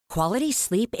Quality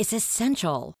sleep is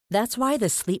essential. That's why the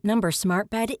Sleep Number Smart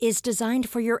Bed is designed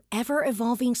for your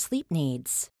ever-evolving sleep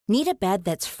needs. Need a bed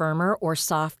that's firmer or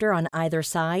softer on either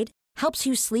side? Helps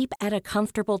you sleep at a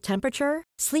comfortable temperature?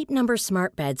 Sleep Number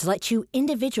Smart Beds let you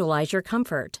individualize your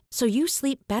comfort, so you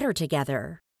sleep better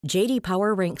together. J.D.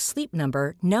 Power ranks Sleep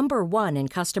Number number 1 in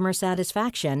customer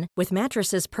satisfaction with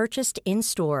mattresses purchased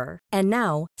in-store. And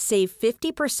now, save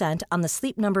 50% on the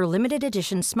Sleep Number Limited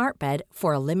Edition Smart Bed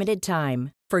for a limited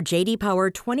time. For J.D. Power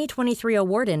 2023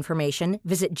 award information,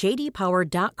 visit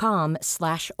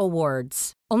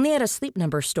jdpower.com/awards. Only at a Sleep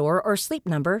Number store or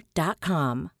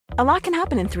sleepnumber.com. A lot can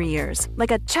happen in 3 years,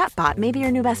 like a chatbot may be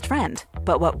your new best friend.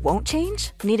 But what won't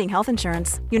change? Needing health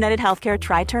insurance. United Healthcare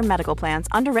Tri-Term Medical Plans,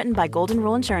 underwritten by Golden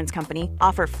Rule Insurance Company,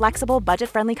 offer flexible,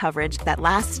 budget-friendly coverage that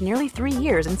lasts nearly 3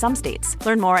 years in some states.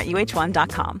 Learn more at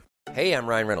uh1.com. Hey, I'm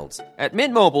Ryan Reynolds. At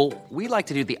Mint Mobile, we like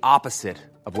to do the opposite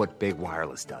of what Big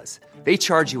Wireless does. They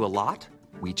charge you a lot,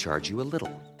 we charge you a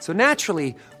little. So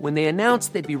naturally, when they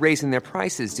announced they'd be raising their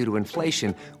prices due to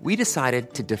inflation, we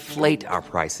decided to deflate our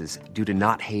prices due to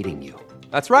not hating you.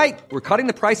 That's right. We're cutting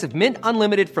the price of Mint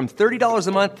Unlimited from $30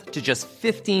 a month to just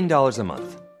 $15 a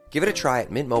month. Give it a try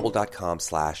at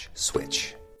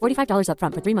mintmobile.com/switch. $45 up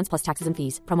front for 3 months plus taxes and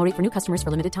fees. Promo rate for new customers for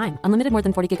limited time. Unlimited more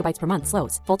than 40 gigabytes per month.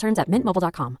 Slows full terms at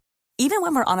mintmobile.com. Even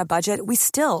when we're on a budget, we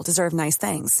still deserve nice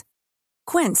things.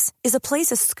 Quince is a place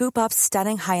to scoop up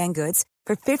stunning high-end goods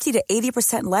for 50 to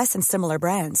 80% less than similar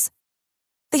brands.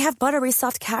 They have buttery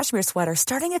soft cashmere sweaters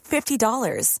starting at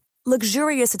 $50,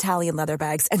 luxurious Italian leather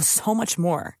bags, and so much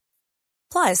more.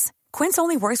 Plus, Quince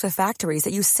only works with factories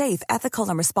that use safe, ethical,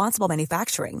 and responsible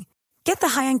manufacturing. Get the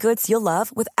high-end goods you'll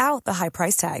love without the high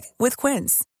price tag with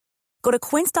Quince. Go to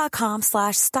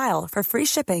quince.com/style for free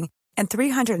shipping and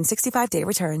 365-day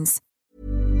returns.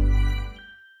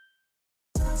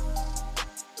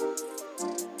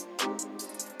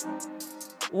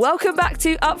 Welcome back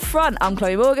to Up Front. I'm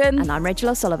Chloe Morgan. And I'm Rachel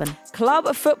O'Sullivan.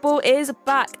 Club football is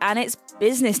back and it's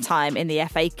business time in the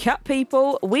FA Cup,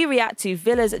 people. We react to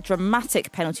Villa's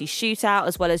dramatic penalty shootout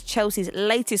as well as Chelsea's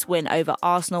latest win over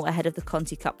Arsenal ahead of the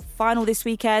Conti Cup final this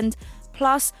weekend.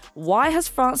 Plus, why has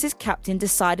France's captain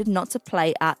decided not to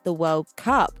play at the World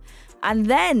Cup? And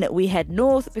then we head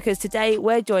north because today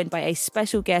we're joined by a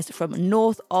special guest from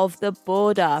north of the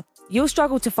border. You'll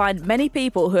struggle to find many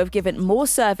people who have given more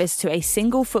service to a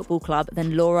single football club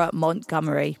than Laura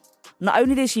Montgomery. Not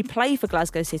only did she play for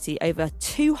Glasgow City over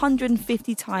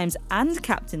 250 times and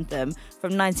captained them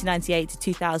from 1998 to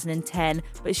 2010,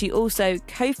 but she also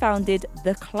co-founded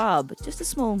the club. Just a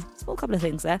small couple of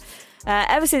things there.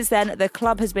 Ever since then, the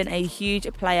club has been a huge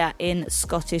player in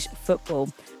Scottish football.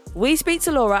 We speak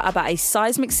to Laura about a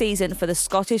seismic season for the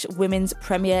Scottish Women's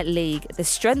Premier League, the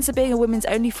strengths of being a women's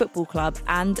only football club,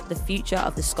 and the future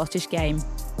of the Scottish game.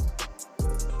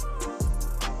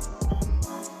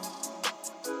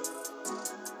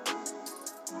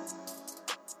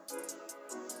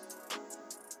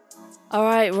 All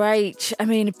right, Rach. I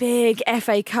mean, big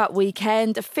FA Cup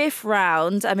weekend, 5th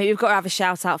round. I mean, we've got to have a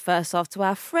shout out first off to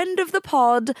our friend of the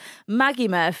pod, Maggie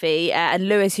Murphy and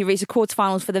Lewis, who reached the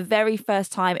quarterfinals for the very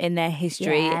first time in their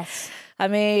history. Yes. I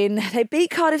mean, they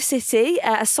beat Cardiff City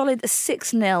a solid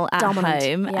 6-0 at Dominant.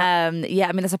 home. Yeah.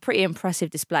 I mean, that's a pretty impressive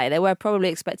display. They were probably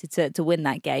expected to win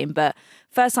that game, but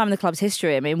first time in the club's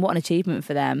history. I mean, what an achievement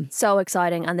for them. So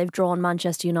exciting. And they've drawn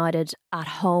Manchester United at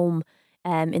home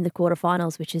in the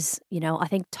quarterfinals, which is, I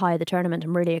think tie of the tournament.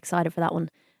 I'm really excited for that one.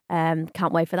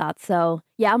 Can't wait for that. So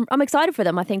yeah, I'm excited for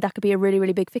them. I think that could be a really,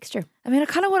 really big fixture. I mean, I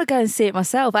kind of want to go and see it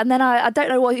myself, and then I don't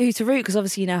know who to root because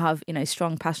obviously have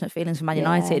strong, passionate feelings for Man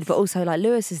United, but also like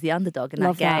Lewis is the underdog in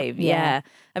Love that game. that. Yeah.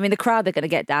 I mean, the crowd they're going to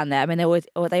get down there. I mean, they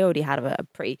already had a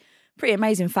pretty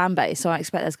amazing fan base, so I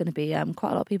expect there's going to be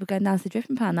quite a lot of people going down to the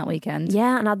Dripping Pan that weekend.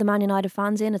 Yeah, and add the Man United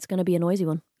fans in, it's going to be a noisy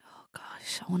one.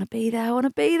 Gosh, I want to be there,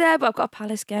 but I've got a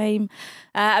Palace game.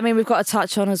 I mean, we've got to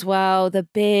touch on as well the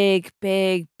big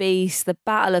beast, the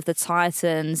battle of the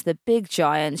Titans, the big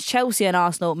giants, Chelsea and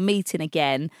Arsenal meeting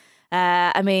again.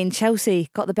 I mean, Chelsea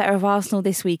got the better of Arsenal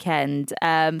this weekend.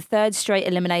 3rd straight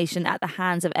elimination at the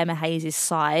hands of Emma Hayes'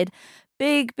 side.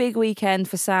 Big weekend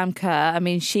for Sam Kerr. I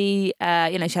mean, she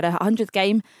had her 100th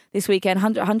game this weekend,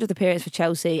 100th appearance for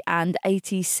Chelsea and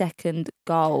 82nd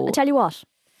goal. I tell you what,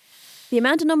 the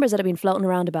amount of numbers that have been floating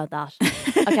around about that,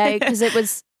 okay, because it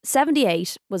was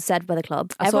 78 was said by the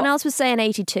club. Everyone else was saying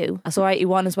 82. I saw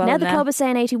 81 as well. Now the club is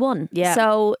saying 81. Yeah.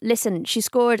 So listen, she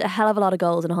scored a hell of a lot of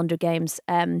goals in 100 games.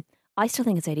 I still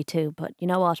think it's 82, but you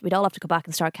know what? We'd all have to go back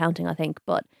and start counting, I think.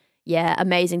 But yeah,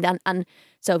 amazing. And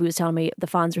Sophie was telling me the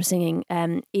fans were singing,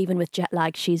 even with jet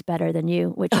lag, she's better than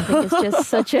you, which I think is just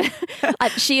such a...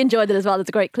 she enjoyed it as well. There's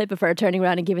a great clip of her turning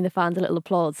around and giving the fans a little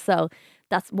applause. So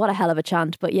that's what a hell of a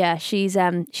chant. But yeah, she's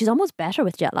almost better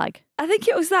with jet lag. I think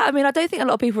it was that. I mean, I don't think a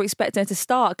lot of people were expecting her to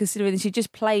start, considering she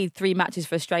just played 3 matches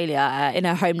for Australia in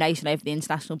her home nation over the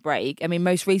international break. I mean,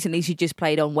 most recently she just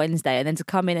played on Wednesday, and then to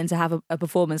come in and to have a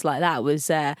performance like that was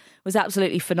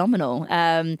absolutely phenomenal.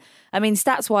 I mean,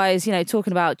 stats-wise,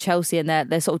 talking about Chelsea and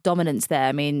their sort of dominance there,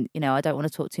 I mean, I don't want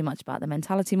to talk too much about the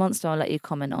mentality monster. I'll let you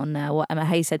comment on what Emma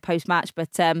Hayes said post-match.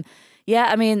 But yeah,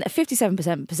 I mean,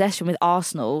 57% possession with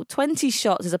Arsenal, 20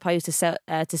 shots as opposed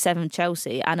to 7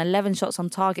 Chelsea, and 11 shots on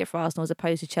target for Arsenal as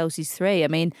opposed to Chelsea's 3. I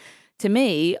mean, to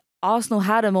me, Arsenal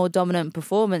had a more dominant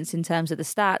performance in terms of the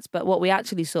stats, but what we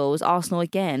actually saw was Arsenal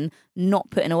again not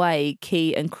putting away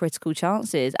key and critical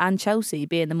chances, and Chelsea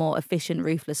being the more efficient,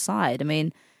 ruthless side. I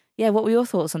mean, yeah, what were your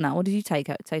thoughts on that? What did you take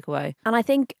away? And I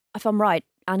think, if I'm right,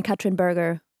 Anne-Katrin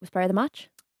Berger was player of the match.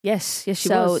 Yes, she was.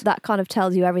 So that kind of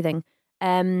tells you everything.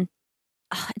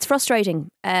 It's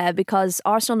frustrating because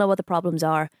Arsenal know what the problems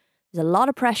are. There's a lot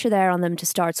of pressure there on them to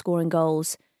start scoring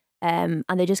goals, and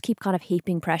they just keep kind of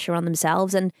heaping pressure on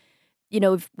themselves. And,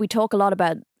 we talk a lot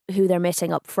about who they're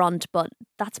missing up front, but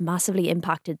that's massively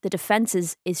impacted. The defence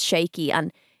is shaky,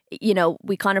 and,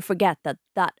 we kind of forget that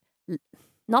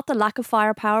not the lack of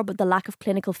firepower, but the lack of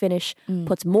clinical finish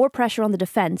puts more pressure on the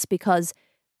defence, because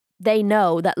they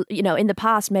know that, in the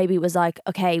past maybe it was like,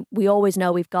 okay, we always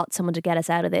know we've got someone to get us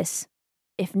out of this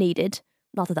if needed.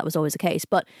 Not that was always the case,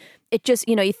 but it just,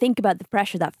 you think about the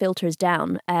pressure that filters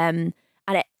down. And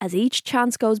as each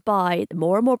chance goes by, the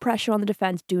more and more pressure on the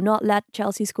defence. Do not let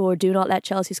Chelsea score. Do not let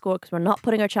Chelsea score, because we're not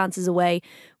putting our chances away.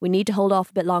 We need to hold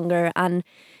off a bit longer. And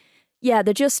yeah,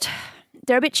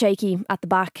 they're a bit shaky at the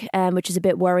back, which is a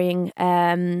bit worrying.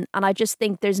 And I just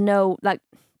think there's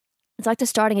it's like they're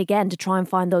starting again to try and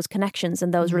find those connections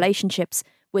and those relationships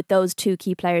with those 2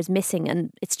 key players missing.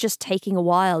 And it's just taking a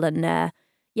while. And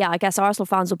yeah, I guess Arsenal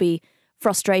fans will be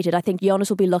frustrated. I think Jonas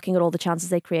will be looking at all the chances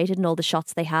they created and all the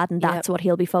shots they had, and that's what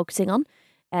he'll be focusing on.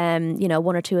 1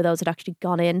 or 2 of those had actually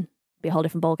gone in, be a whole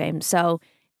different ball game. So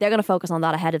they're going to focus on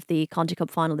that ahead of the Conti Cup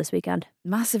final this weekend.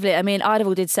 Massively. I mean,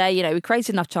 Eidevall did say, we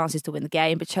created enough chances to win the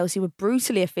game, but Chelsea were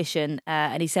brutally efficient.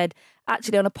 And he said,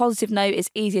 actually, on a positive note, it's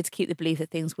easier to keep the belief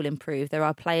that things will improve. There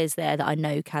are players there that I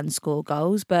know can score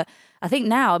goals. But I think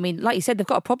now, I mean, like you said, they've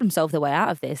got to problem solve their way out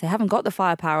of this. They haven't got the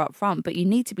firepower up front, but you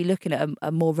need to be looking at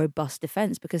a more robust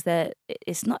defence, because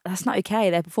that's not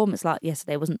okay. Their performance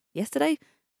Sunday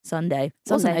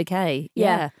wasn't okay.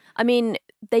 Yeah. I mean,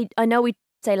 I know we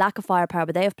say lack of firepower,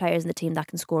 but they have players in the team that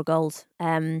can score goals.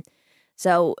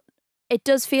 So it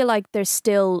does feel like they're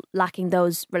still lacking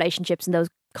those relationships and those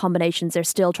combinations. They're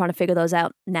still trying to figure those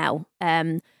out now.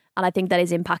 And I think that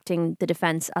is impacting the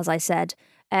defence, as I said.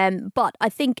 But I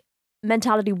think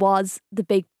mentality was the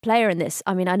big player in this.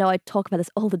 I mean, I know I talk about this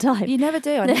all the time. You never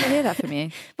do. I never hear that from you.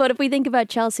 But if we think about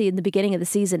Chelsea in the beginning of the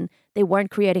season, they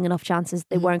weren't creating enough chances.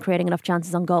 They weren't creating enough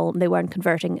chances on goal, and they weren't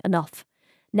converting enough.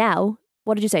 Now,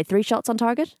 what did you say? 3 shots on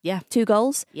target? Yeah. 2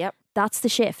 goals? Yep. That's the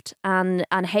shift. And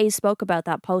Hayes spoke about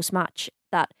that post-match,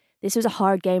 that this was a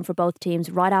hard game for both teams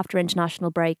right after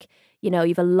international break.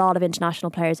 You've a lot of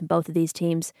international players in both of these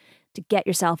teams. To get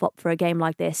yourself up for a game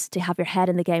like this, to have your head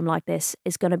in the game like this,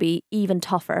 is going to be even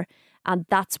tougher. And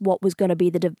that's what was going to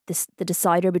be the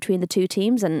decider between the 2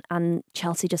 teams. And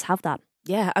Chelsea just have that.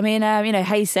 Yeah, I mean,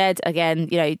 Hayes said, again,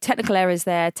 technical errors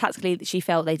there. Tactically, she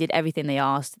felt they did everything they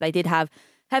asked. They did have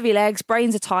heavy legs,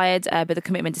 brains are tired, but the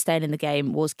commitment to staying in the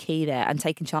game was key there, and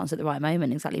taking chance at the right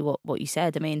moment. Exactly what you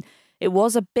said. I mean, it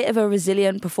was a bit of a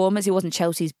resilient performance. It wasn't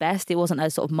Chelsea's best. It wasn't a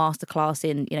sort of masterclass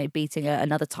in beating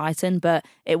another Titan, but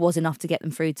it was enough to get them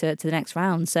through to the next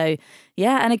round. So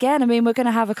yeah, and again, I mean, we're going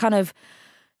to have a kind of,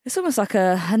 it's almost like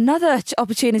another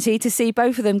opportunity to see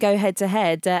both of them go head to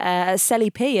head at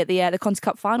Selly P at the Conti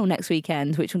Cup final next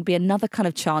weekend, which would be another kind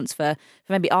of chance for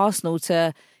maybe Arsenal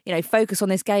to focus on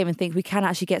this game and think we can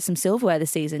actually get some silverware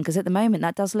this season, because at the moment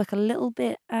that does look a little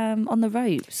bit on the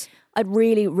ropes. I'd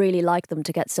really, really like them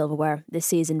to get silverware this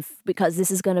season, because this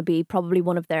is going to be probably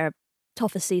one of their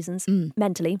toughest seasons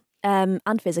mentally and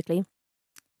physically.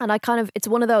 And it's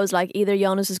one of those, like, either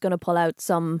Jonas is going to pull out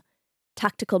some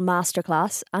tactical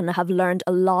masterclass and have learned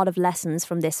a lot of lessons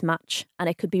from this match, and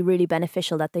it could be really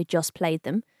beneficial that they just played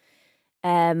them,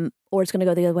 or it's going to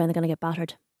go the other way and they're going to get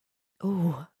battered.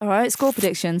 Oh, all right. Score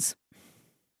predictions.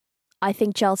 I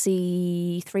think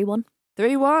Chelsea 3-1.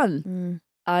 3-1.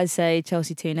 I say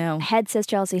Chelsea 2-0. Head says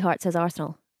Chelsea, heart says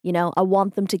Arsenal. I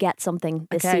want them to get something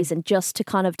this season, just to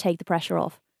kind of take the pressure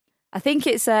off. I think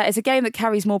it's a game that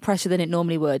carries more pressure than it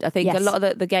normally would. I think a lot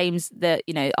of the games that,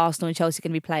 Arsenal and Chelsea are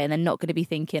going to be playing, they're not going to be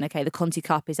thinking, okay, the Conti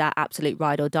Cup is our absolute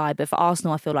ride or die. But for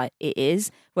Arsenal, I feel like it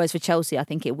is. Whereas for Chelsea, I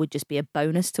think it would just be a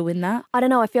bonus to win that. I don't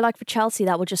know. I feel like for Chelsea,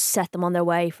 that would just set them on their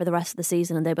way for the rest of the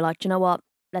season. And they'd be like, do you know what?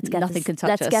 Let's get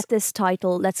get this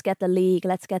title. Let's get the league.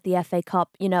 Let's get the FA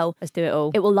Cup. Let's do it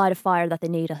all. It will light a fire that they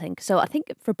need, I think. So I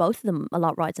think for both of them, a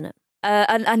lot rides in it.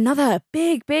 Another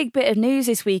big bit of news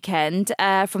this weekend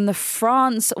from the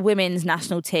France women's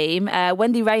national team.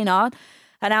 Wendy Renard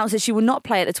announced that she will not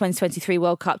play at the 2023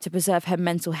 World Cup to preserve her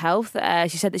mental health.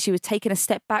 She said that she was taking a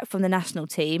step back from the national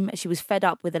team. She was fed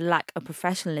up with the lack of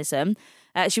professionalism.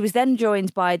 She was then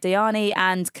joined by Diani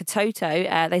and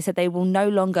Katoto. They said they will no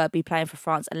longer be playing for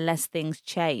France unless things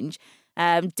change.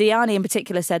 Diani in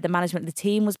particular said the management of the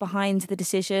team was behind the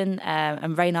decision,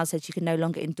 and Renard said she can no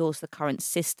longer endorse the current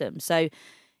system. So,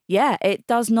 yeah, it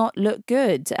does not look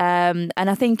good. And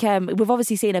I think we've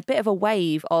obviously seen a bit of a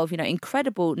wave of,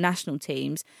 incredible national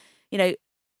teams,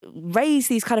 raise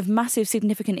these kind of massive,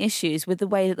 significant issues with the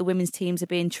way that the women's teams are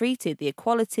being treated, the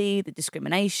equality, the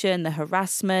discrimination, the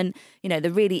harassment,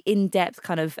 the really in-depth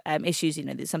kind of issues,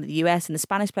 that some of the US and the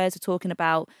Spanish players are talking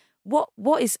about.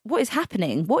 What is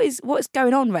happening? What is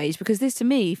going on, Rage? Because this to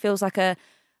me feels like a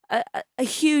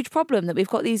huge problem that we've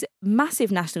got these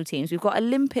massive national teams. We've got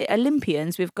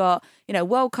Olympians, we've got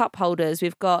World Cup holders,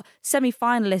 we've got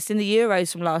semi-finalists in the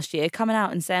Euros from last year coming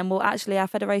out and saying, well, actually our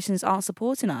federations aren't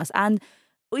supporting us. And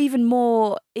even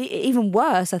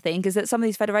worse, I think, is that some of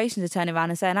these federations are turning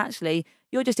around and saying, actually,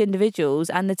 you're just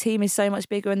individuals and the team is so much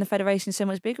bigger and the federation is so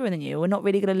much bigger than you. We're not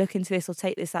really going to look into this or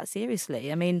take this that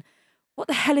seriously. I mean, what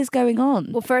the hell is going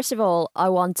on? Well, first of all, I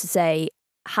want to say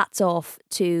hats off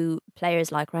to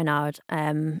players like Renard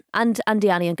and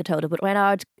Diani and Katoto. But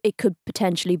Renard, it could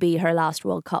potentially be her last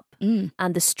World Cup. And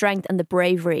the strength and the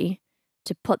bravery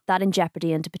to put that in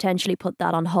jeopardy and to potentially put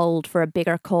that on hold for a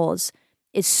bigger cause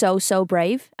is so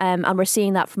brave. And we're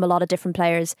seeing that from a lot of different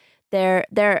players. They're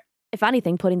if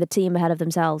anything, putting the team ahead of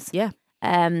themselves. Yeah.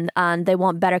 And they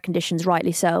want better conditions,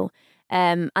 rightly so.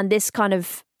 And this kind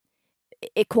of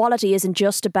equality isn't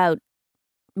just about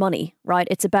money, right?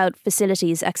 It's about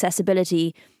facilities,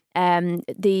 accessibility,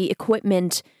 the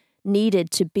equipment needed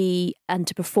to be and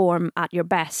to perform at your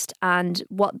best. And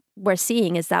what we're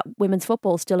seeing is that women's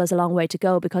football still has a long way to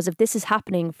go, because if this is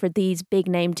happening for these big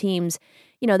name teams,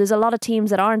 there's a lot of teams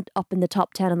that aren't up in the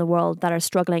top 10 in the world that are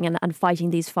struggling and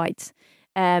fighting these fights.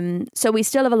 So we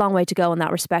still have a long way to go in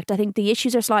that respect. I think the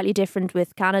issues are slightly different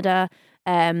with Canada,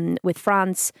 with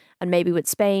France, and maybe with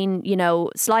Spain,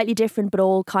 slightly different, but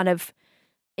all kind of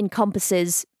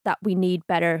encompasses that we need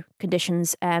better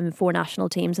conditions for national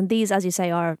teams. And these, as you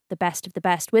say, are the best of the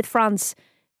best. With France,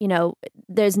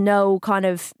 there's no kind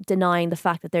of denying the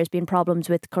fact that there's been problems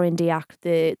with Corinne Diacre,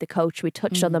 the coach. We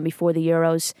touched on them before the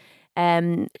Euros.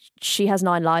 She has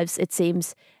 9 lives, it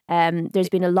seems. There's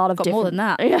been a lot of more than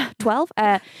that. Yeah, 12.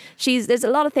 There's a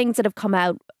lot of things that have come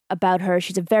out about her.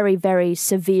 She's a very, very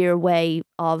severe way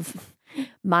of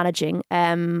managing.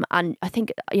 And I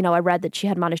think, I read that she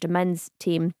had managed a men's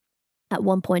team at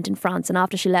one point in France, and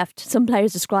after she left, some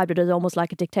players described it as almost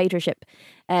like a dictatorship.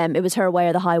 It was her way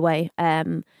or the highway.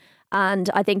 And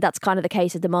I think that's kind of the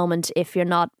case at the moment. If you're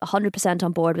not 100%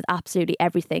 on board with absolutely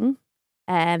everything,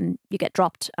 you get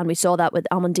dropped. And we saw that with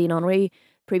Amandine Henry.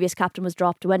 Previous captain was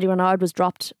dropped. Wendy Renard was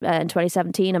dropped in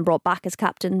 2017 and brought back as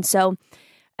captain. So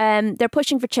they're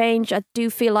pushing for change. I do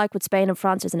feel like with Spain and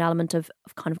France, there's an element of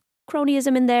kind of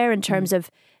cronyism in there in terms of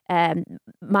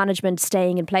management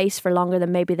staying in place for longer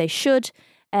than maybe they should.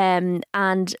 And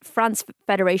France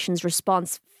Federation's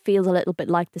response feels a little bit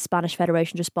like the Spanish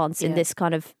Federation's response in this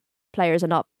kind of players are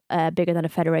not bigger than a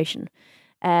federation.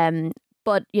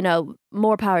 But,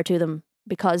 more power to them,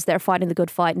 because they're fighting the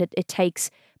good fight, and it takes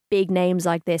big names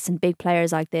like this and big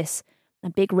players like this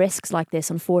and big risks like this,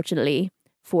 unfortunately,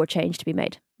 for change to be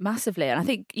made. Massively. And I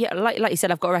think, like you said,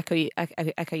 I've got to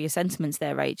echo your sentiments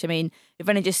there, Rach. I mean, we've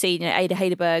only just seen Ada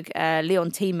Hegerberg,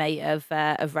 Lyon teammate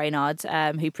of Renard,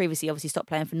 who previously obviously stopped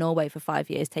playing for Norway for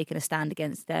 5 years, taking a stand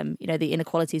against the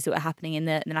inequalities that were happening in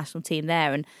the national team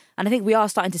there. And I think we are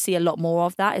starting to see a lot more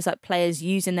of that. It's like players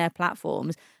using their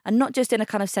platforms, and not just in a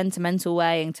kind of sentimental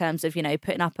way in terms of,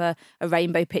 putting up a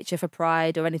rainbow picture for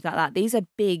pride or anything like that. These are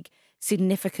big,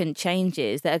 significant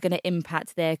changes that are going to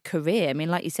impact their career. I mean,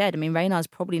 like you said, Reynard's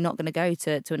probably not going to go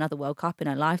to another World Cup in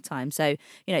her lifetime. So,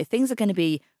 things are going to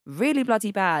be really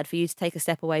bloody bad for you to take a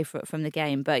step away from the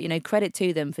game. But, credit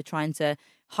to them for trying to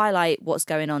highlight what's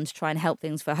going on to try and help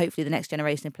things for hopefully the next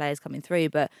generation of players coming through.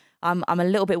 But I'm a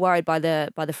little bit worried by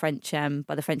the French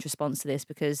response to this,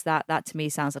 because that to me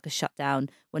sounds like a shutdown.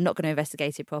 We're not going to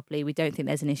investigate it properly. We don't think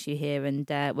there's an issue here, and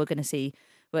we're going to see.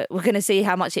 We're going to see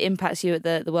how much it impacts you at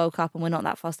the World Cup, and we're not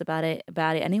that fussed about it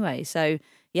anyway. So,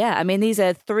 yeah, these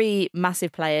are three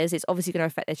massive players. It's obviously going to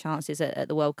affect their chances at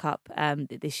the World Cup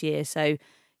this year. So,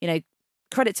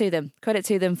 credit to them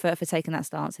for taking that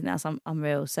stance. And that's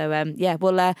unreal. So,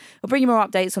 we'll bring you more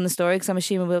updates on the story, because I'm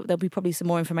assuming there'll be probably some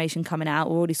more information coming out.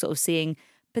 We're already sort of seeing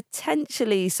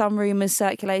potentially some rumours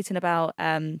circulating about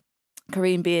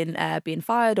Karim being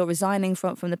fired or resigning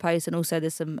from the post, and also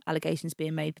there's some allegations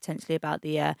being made potentially about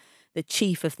the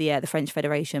chief of the French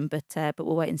Federation. But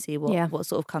we'll wait and see what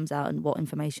sort of comes out and what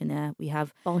information we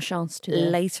have. Bon chance to the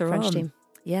later French on. team.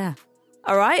 Yeah.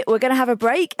 All right, we're going to have a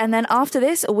break, and then after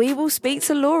this, we will speak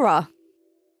to Laura.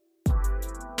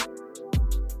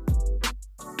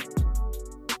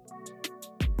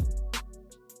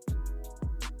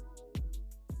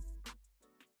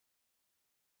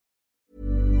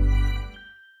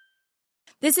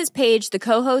 This is Paige, the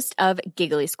co-host of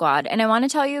Giggly Squad, and I want to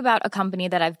tell you about a company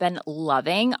that I've been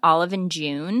loving, Olive &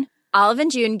 June. Olive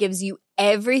 & June gives you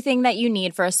everything that you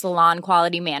need for a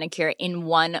salon-quality manicure in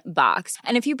one box.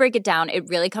 And if you break it down, it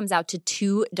really comes out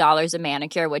to $2 a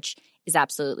manicure, which is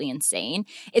absolutely insane.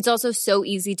 It's also so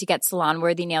easy to get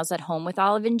salon-worthy nails at home with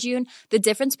Olive & June. The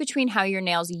difference between how your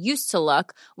nails used to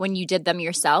look when you did them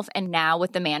yourself and now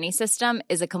with the Mani system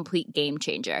is a complete game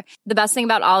changer. The best thing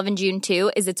about Olive & June,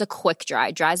 too, is it's a quick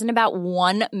dry. Dries in about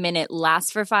 1 minute,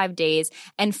 lasts for 5 days,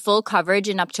 and full coverage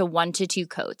in up to 1 to 2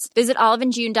 coats. Visit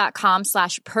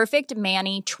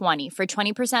oliveandjune.com/perfectmani20 for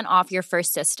 20% off your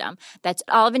first system. That's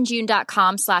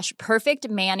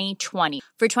oliveandjune.com/perfectmani20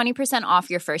 for 20% off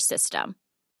your first system.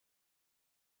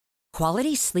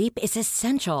 Quality sleep is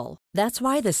essential. That's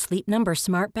why the Sleep Number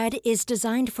Smart Bed is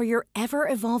designed for your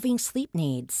ever-evolving sleep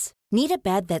needs. Need a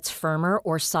bed that's firmer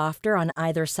or softer on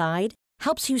either side?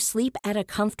 Helps you sleep at a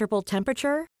comfortable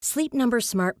temperature? Sleep Number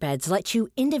Smart Beds let you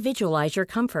individualize your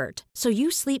comfort, so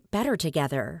you sleep better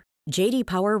together. J.D.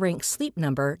 Power ranks Sleep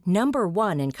Number number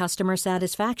 1 in customer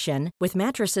satisfaction with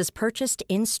mattresses purchased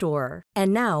in-store.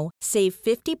 And now, save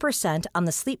 50% on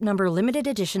the Sleep Number Limited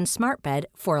Edition Smart Bed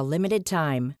for a limited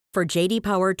time. For J.D.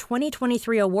 Power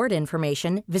 2023 award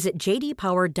information, visit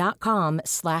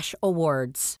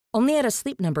jdpower.com/awards. Only at a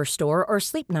Sleep Number store or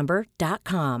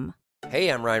sleepnumber.com. Hey,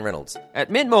 I'm Ryan Reynolds. At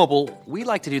Mint Mobile, we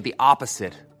like to do the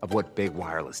opposite of what Big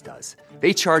Wireless does.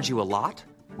 They charge you a lot.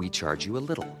 We charge you a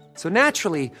little. So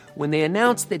naturally, when they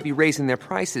announced they'd be raising their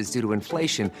prices due to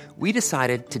inflation, we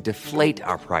decided to deflate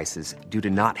our prices due to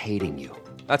not hating you.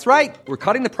 That's right. We're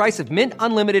cutting the price of Mint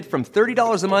Unlimited from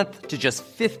 $30 a month to just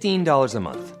 $15 a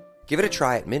month. Give it a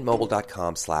try at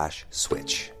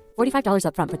mintmobile.com/switch. $45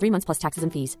 up front for 3 months plus taxes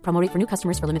and fees. Promo rate for new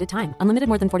customers for limited time. Unlimited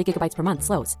more than 40 gigabytes per month.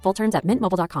 Slows full terms at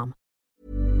mintmobile.com.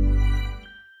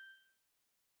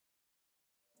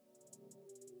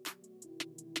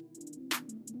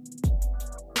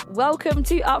 Welcome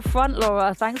to Upfront,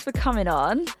 Laura. Thanks for coming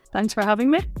on. Thanks for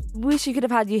having me. Wish you could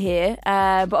have had you here,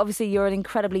 but obviously you're an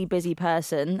incredibly busy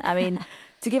person.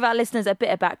 To give our listeners a bit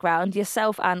of background,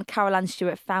 yourself and Carol-Anne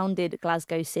Stewart founded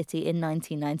Glasgow City in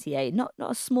 1998. Not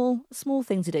a small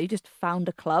thing to do, just found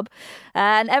a club.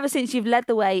 And ever since, you've led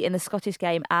the way in the Scottish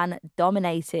game and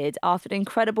dominated. After an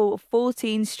incredible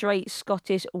 14 straight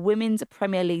Scottish Women's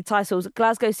Premier League titles,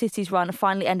 Glasgow City's run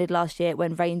finally ended last year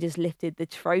when Rangers lifted the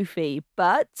trophy.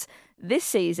 But this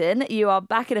season, you are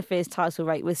back in a fierce title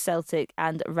race with Celtic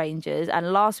and Rangers.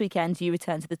 And last weekend, you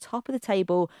returned to the top of the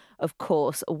table, of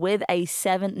course, with a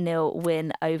 7-0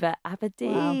 win over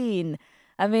Aberdeen.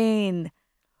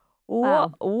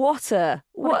 Wow. What a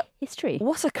history.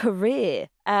 What a career.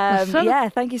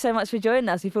 Thank you so much for joining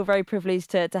us. We feel very privileged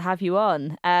to have you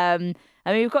on.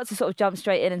 We've got to sort of jump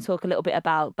straight in and talk a little bit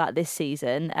about this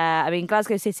season.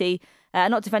 Glasgow City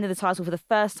not defending the title for the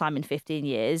first time in 15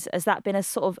 years. Has that been a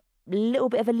sort of little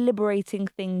bit of a liberating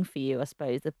thing for you, I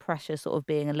suppose, the pressure sort of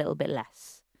being a little bit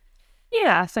less?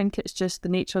 Yeah, I think it's just the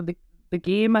nature of the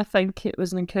game. I think it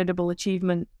was an incredible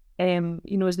achievement.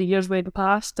 As the years went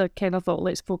past, I kind of thought,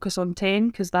 let's focus on 10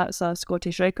 because that's a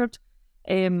Scottish record.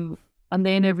 And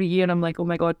then every year I'm like, oh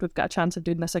my God, we've got a chance of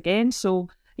doing this again. So,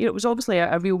 it was obviously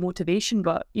a real motivation,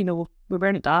 but, we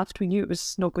weren't daft. We knew it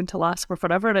was not going to last for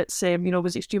forever. It's, it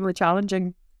was extremely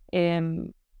challenging.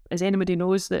 as anybody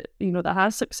knows that, that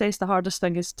has success, the hardest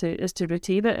thing is to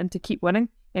retain it and to keep winning.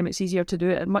 It's easier to do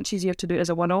it, and much easier to do it as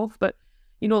a one-off. But,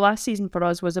 last season for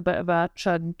us was a bit of a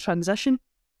transition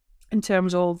in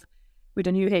terms of we had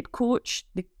a new head coach.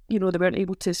 They weren't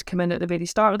able to come in at the very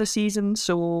start of the season,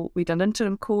 so we had an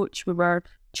interim coach. We were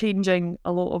changing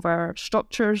a lot of our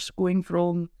structures, going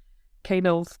from kind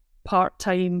of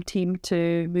part-time team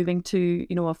to moving to,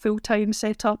 a full-time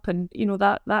setup, and,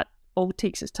 that all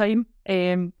takes its time.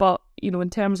 But, in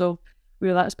terms of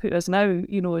where that's put us now,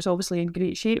 it's obviously in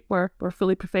great shape. We're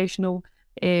fully professional.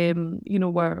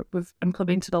 We've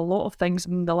implemented a lot of things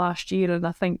in the last year, and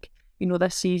I think,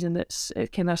 this season it's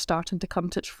kind of starting to come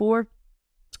to its fore.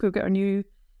 We've got our new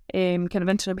kind of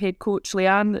interim head coach,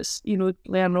 Leanne.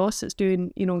 Leanne Ross. It's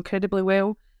doing, incredibly well.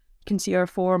 You can see her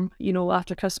form,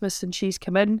 after Christmas, and she's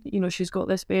come in. She's got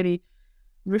this very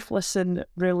ruthless and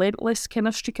relentless kind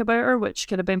of streak about her, which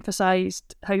kind of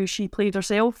emphasised how she played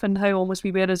herself and how almost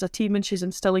we were as a team, and she's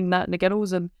instilling that in the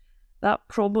girls, and that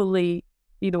probably,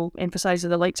 emphasises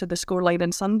the likes of the scoreline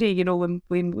on Sunday. When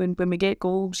we get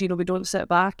goals, we don't sit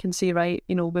back and say, right,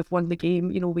 we've won the game.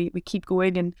 We keep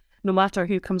going, and no matter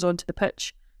who comes onto the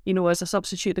pitch, as a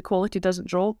substitute, the quality doesn't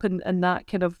drop, and that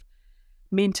kind of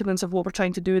maintenance of what we're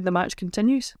trying to do in the match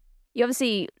continues. You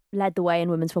obviously led the way in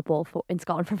women's football in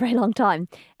Scotland for a very long time,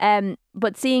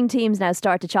 but seeing teams now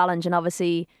start to challenge, and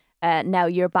obviously now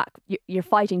you're back, you're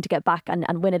fighting to get back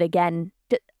and win it again.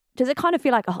 Does it kind of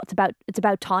feel like it's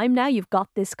about time now? You've got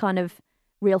this kind of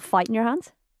real fight in your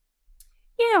hands?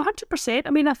 Yeah,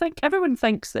 100%. I think everyone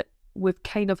thinks that we've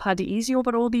kind of had it easy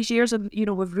over all these years, and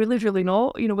we've really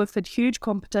not. We've had huge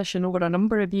competition over a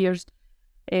number of years.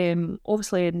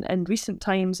 Obviously in recent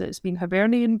times it's been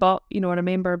Hibernian, but I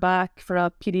remember back for a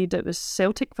period it was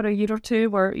Celtic for a year or two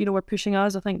where were pushing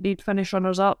us. I think they'd finish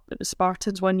runners up. It was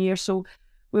Spartans one year, so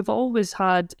we've always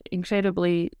had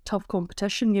incredibly tough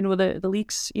competition. The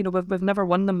leagues, we've never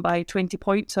won them by 20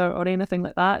 points or anything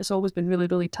like that. It's always been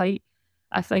really tight.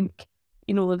 I think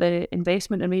the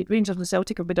investment in Rangers and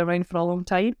Celtic have been around for a long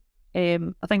time.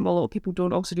 I think what a lot of people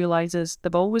don't also realise is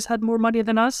they've always had more money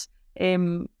than us.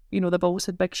 They've always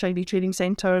had big shiny training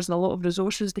centres and a lot of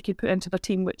resources they could put into their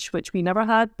team, which we never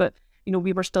had, but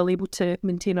we were still able to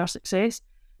maintain our success.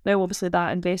 Now obviously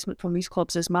that investment from these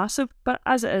clubs is massive, but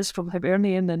as it is from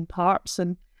Hibernian and Hearts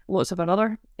and lots of our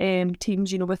other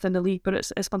teams within the league. But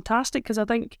it's fantastic, because I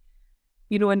think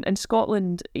in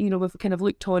Scotland we've kind of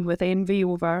looked on with envy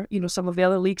over some of the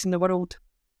other leagues in the world,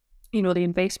 the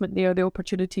investment there, the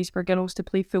opportunities for girls to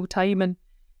play full time. And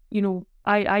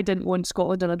I didn't want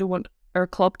Scotland, and I don't want our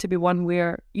club to be one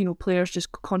where players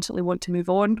just constantly want to move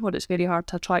on, where it's very hard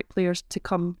to attract players to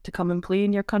come and play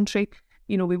in your country.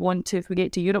 We want to, if we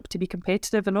get to Europe, to be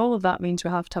competitive, and all of that means we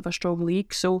have to have a strong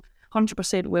league. So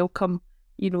 100% welcome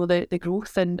the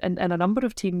growth in a number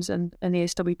of teams in the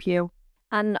SWPL.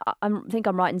 And I think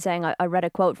I'm right in saying I read a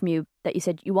quote from you that you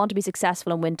said you want to be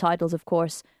successful and win titles, of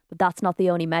course, but that's not the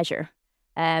only measure.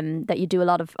 That you do a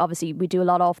lot of, obviously we do a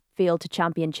lot off field to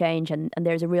champion change, and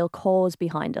there's a real cause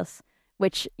behind us,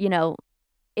 which,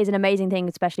 is an amazing thing,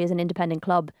 especially as an independent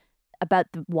club, about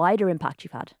the wider impact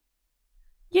you've had.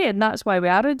 Yeah, and that's why we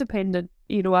are independent.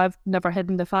 I've never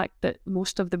hidden the fact that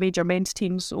most of the major men's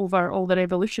teams over all their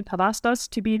evolution have asked us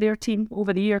to be their team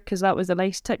over the year, because that was a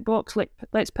nice tick box. Like,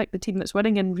 let's pick the team that's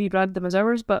winning and rebrand them as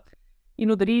ours. But,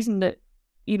 the reason that,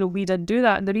 we didn't do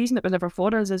that, and the reason it was never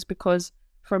for us, is because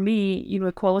for me,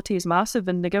 equality is massive,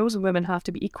 and the girls and women have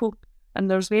to be equal.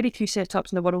 And there's very few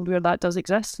setups in the world where that does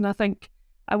exist. And I think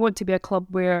I want to be a club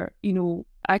where,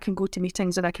 I can go to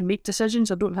meetings and I can make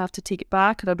decisions. I don't have to take it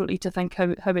back, and I don't need to think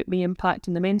how it may impact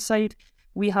on the men's side.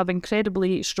 We have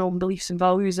incredibly strong beliefs and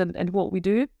values in what we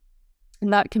do.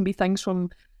 And that can be things from,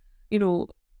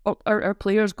 our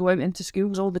players go out into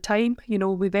schools all the time.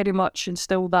 We very much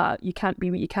instill that you can't be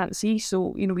what you can't see.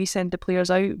 So, we send the players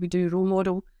out, we do role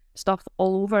model stuff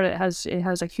all over. It has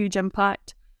a huge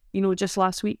impact. Just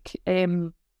last week,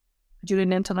 during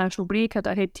the international break, I had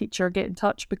a head teacher get in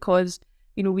touch because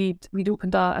we'd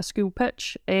opened a school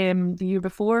pitch the year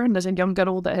before, and there's a young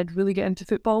girl that had really got into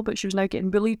football, but she was now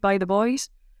getting bullied by the boys.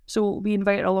 So we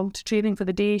invite her along to training for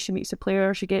the day. She meets a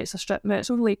player, she gets a strip mat.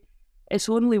 It's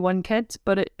only one kid,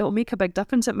 but it'll make a big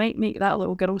difference. It might make that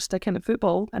little girl stick in at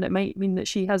football, and it might mean that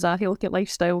she has a healthy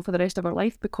lifestyle for the rest of her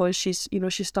life because she's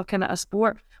stuck in at a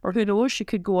sport. Or who knows, she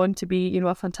could go on to be,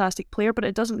 a fantastic player, but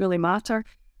it doesn't really matter.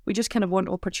 We just kind of want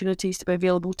opportunities to be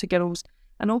available to girls,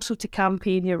 and also to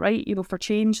campaign, you're right, for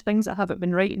change, things that haven't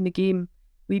been right in the game.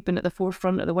 We've been at the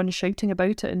forefront of the ones shouting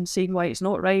about it and saying why it's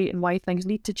not right and why things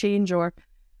need to change, or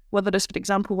whether it's, for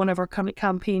example, one of our current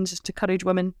campaigns is to encourage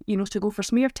women, to go for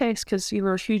smear tests, because there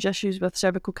are huge issues with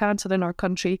cervical cancer in our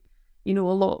country. A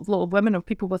lot of women or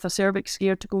people with a cervix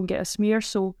scared to go and get a smear.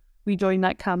 So we joined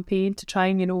that campaign to try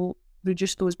and,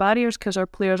 reduce those barriers, because our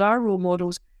players are role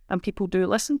models and people do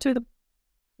listen to them.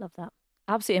 Love that.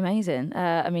 Absolutely amazing.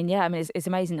 It's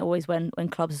amazing always when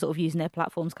clubs are sort of using their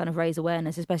platforms kind of raise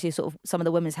awareness, especially sort of some of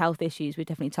the women's health issues. We've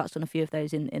definitely touched on a few of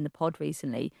those in the pod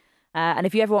recently. And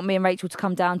if you ever want me and Rachel to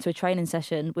come down to a training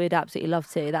session, we'd absolutely love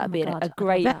to. That would be a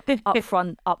great up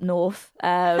front, up north.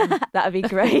 That would be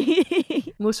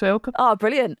great. Most welcome. Oh,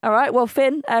 brilliant. All right. Well,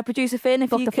 Finn, producer Finn,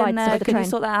 if Book you the can flights, you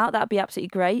sort that out, that'd be absolutely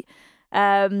great.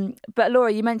 But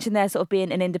Laura, you mentioned there sort of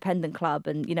being an independent club,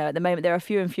 and at the moment there are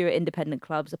fewer and fewer independent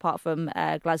clubs. Apart from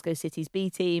Glasgow City's B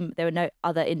team, there are no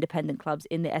other independent clubs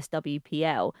in the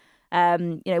SWPL.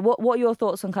 What are your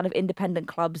thoughts on kind of independent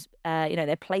clubs,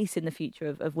 their place in the future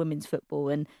of women's football,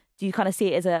 and do you kind of see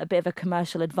it as a bit of a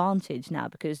commercial advantage now,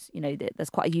 because there's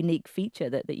quite a unique feature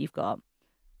that you've got?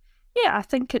 Yeah, I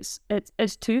think it's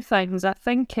two things. I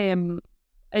think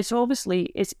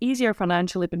it's easier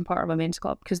financially being part of a men's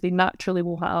club, because they naturally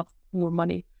will have more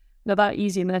money. Now, that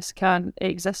easiness can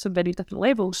exist on very different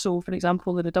levels. So, for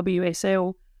example, in the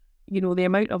WSL, the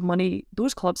amount of money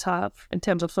those clubs have in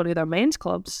terms of their men's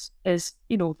clubs is,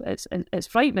 it's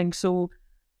frightening. So,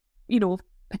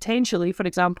 potentially, for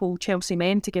example, Chelsea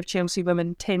men to give Chelsea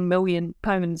women £10 million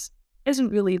isn't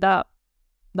really that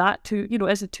too,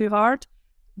 is it too hard?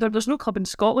 There's no club in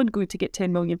Scotland going to get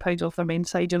 £10 million off their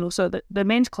men's side, so that the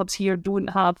men's clubs here don't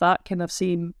have that kind of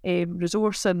same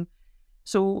resource. And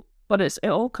so, but it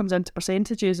all comes into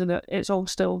percentages, and it's all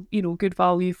still, good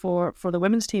value for the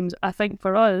women's teams. I think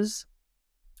for us,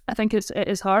 it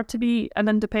is hard to be an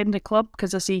independent club,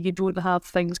 because I see you don't have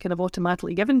things kind of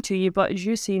automatically given to you. But as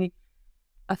you say,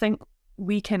 I think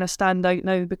we kind of stand out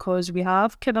now because we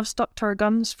have kind of stuck to our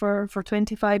guns for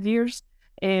 25 years.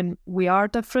 We are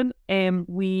different.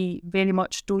 We very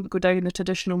much don't go down the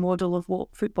traditional model of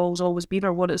what football's always been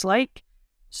or what it's like.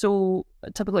 So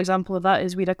a typical example of that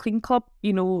is we're a clean club.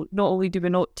 Not only do we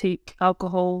not take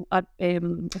alcohol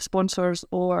sponsors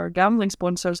or gambling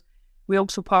sponsors, we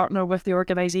also partner with the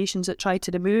organisations that try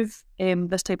to remove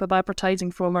this type of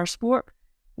advertising from our sport.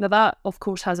 Now, that, of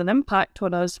course, has an impact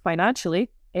on us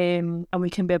financially, and we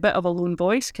can be a bit of a lone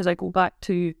voice, because I go back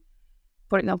to,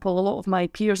 for example, a lot of my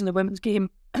peers in the women's game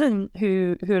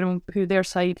who their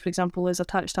side, for example, is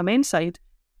attached to a men's side,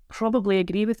 probably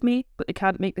agree with me, but they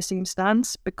can't make the same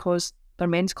stance because their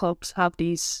men's clubs have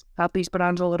these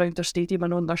brands all around their stadium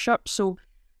and on their shirts. So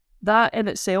that in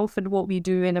itself, and what we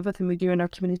do and everything we do in our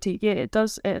community, it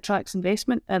attracts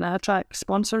investment, and it attracts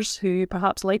sponsors who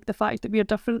perhaps like the fact that we are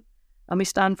different and we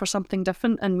stand for something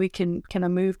different, and we can kind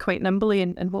of move quite nimbly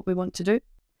in what we want to do.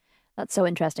 That's so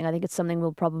interesting. I think it's something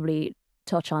we'll probably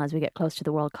touch on as we get close to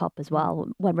the World Cup as well,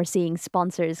 when we're seeing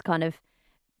sponsors kind of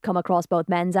come across both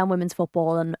men's and women's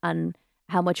football, and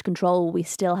how much control we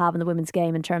still have in the women's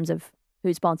game in terms of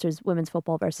who sponsors women's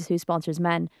football versus who sponsors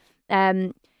men.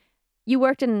 You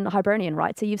worked in Hibernian,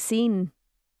 right? So you've seen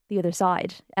the other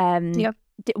side. Yeah.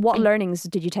 What learnings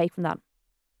did you take from that?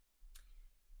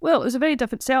 Well, it was a very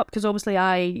different setup, because obviously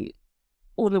I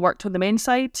only worked on the men's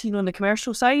side, on the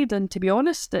commercial side, and to be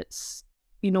honest, it's,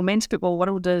 men's football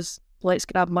world is let's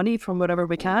grab money from wherever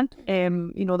we can.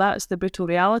 That's the brutal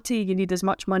reality. You need as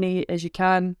much money as you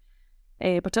can,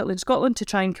 particularly in Scotland, to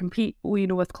try and compete,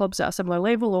 with clubs at a similar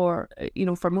level, or,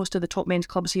 for most of the top men's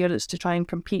clubs here, it's to try and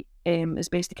compete as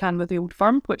best they can with the old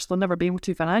firm, which they'll never be able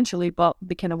to financially, but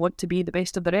they kind of want to be the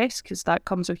best of the rest, because that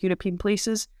comes with European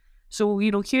places. So,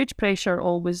 huge pressure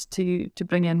always to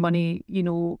bring in money,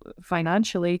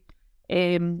 financially.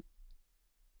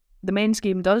 The men's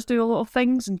game does do a lot of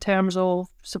things in terms of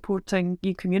supporting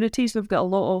communities. We've got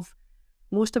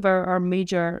most of our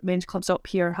major men's clubs up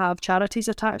here have charities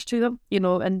attached to them,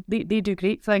 and they do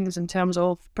great things in terms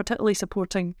of particularly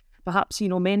supporting perhaps,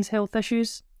 men's health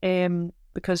issues,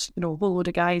 because, a whole load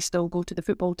of guys still go to the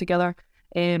football together.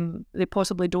 They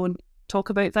possibly don't talk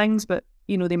about things, but,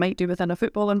 they might do within a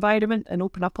football environment and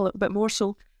open up a little bit more.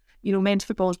 So, men's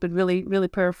football has been really, really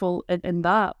powerful in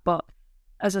that. But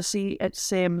as I say, it's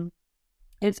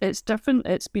different.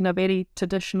 It's been a very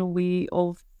traditional way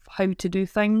of how to do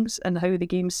things and how the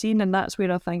game's seen, and that's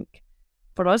where I think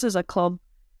for us as a club,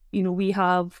 we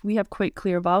have quite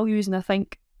clear values. And I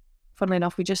think, funnily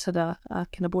enough, we just had a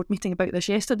kind of board meeting about this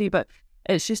yesterday, but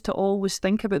it's just to always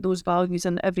think about those values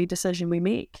in every decision we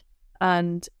make.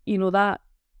 And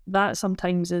that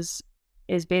sometimes is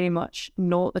very much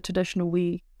not the traditional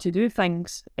way to do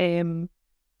things,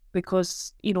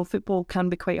 because football can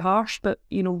be quite harsh, but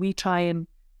we try and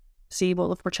say,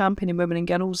 well, if we're championing women and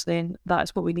girls, then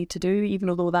that's what we need to do,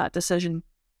 even though that decision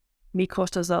may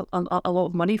cost us a lot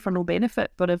of money for no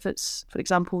benefit. But if it's, for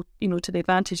example, to the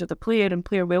advantage of the player, and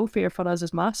player welfare for us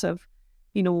is massive,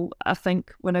 I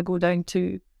think when I go down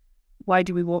to why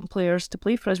do we want players to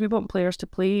play for us, we want players to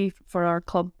play for our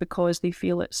club because they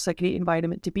feel it's a great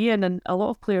environment to be in. And a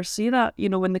lot of players say that,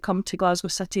 when they come to Glasgow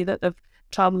City, that they've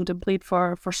travelled and played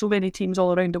for so many teams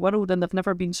all around the world and they've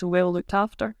never been so well looked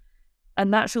after.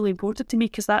 And that's really important to me,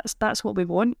 because that's what we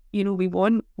want. We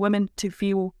want women to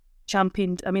feel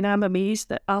championed. I mean, I'm amazed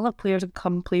that I'll have players have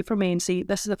come play for me and say,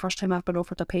 this is the first time I've been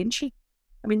offered a pension.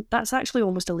 I mean, that's actually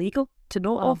almost illegal to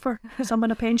not offer someone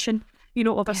a pension,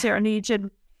 of a certain age.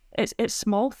 And it's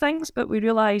small things, but we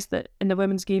realise that in the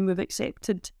women's game we've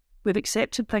accepted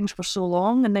things for so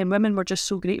long, and then women were just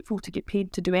so grateful to get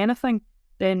paid to do anything.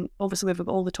 Then obviously we've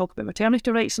all the talk about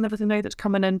maternity rights and everything now that's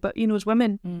coming in, but as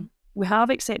women, we have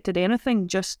accepted anything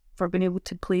just for being able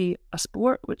to play a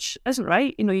sport, which isn't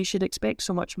right. You should expect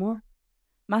so much more.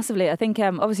 Massively. I think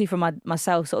obviously from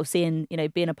myself sort of seeing,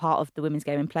 being a part of the women's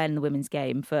game and playing in the women's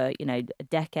game for, a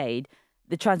decade,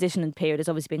 the transition period has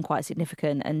obviously been quite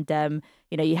significant. And,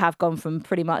 you have gone from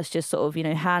pretty much just sort of,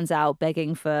 hands out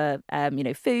begging for,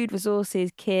 food,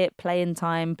 resources, kit, playing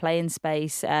time, playing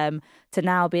space, to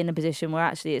now be in a position where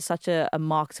actually it's such a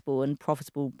marketable and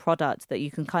profitable product that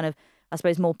you can kind of, I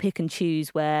suppose, more pick and choose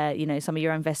where, some of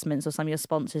your investments or some of your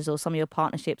sponsors or some of your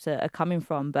partnerships are coming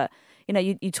from. But,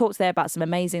 you talked there about some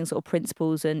amazing sort of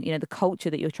principles and, the culture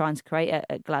that you're trying to create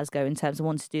at Glasgow in terms of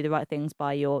wanting to do the right things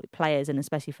by your players, and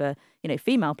especially for,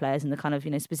 female players and the kind of,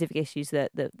 specific issues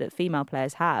that female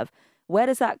players have. Where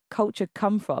does that culture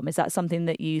come from? Is that something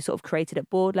that you sort of created at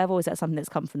board level? Is that something that's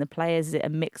come from the players? Is it a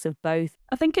mix of both?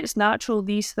 I think it's natural.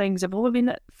 These things have always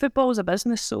been. Football is a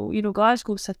business, so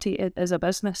Glasgow City is a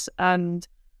business, and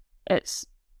it's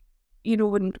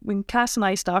when Cass and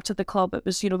I started the club, it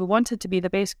was we wanted to be the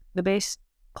best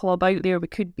club out there we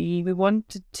could be. We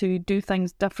wanted to do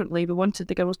things differently. We wanted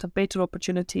the girls to have better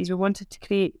opportunities. We wanted to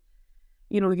create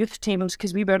youth teams,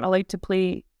 because we weren't allowed to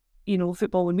play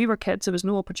football when we were kids. There was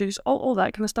no opportunities, all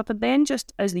that kind of stuff. And then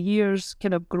just as the years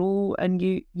kind of grow and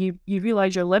you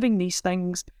realise you're living these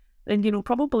things, then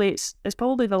probably it's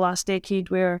probably the last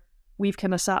decade where we've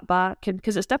kind of sat back, and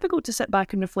because it's difficult to sit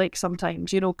back and reflect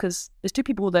sometimes, because there's two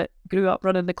people that grew up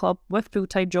running the club with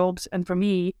full-time jobs, and for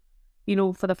me,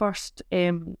 for the first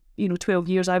 12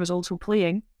 years I was also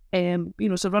playing,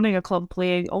 so running a club,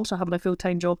 playing, also having a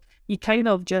full-time job, you kind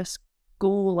of just go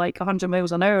like 100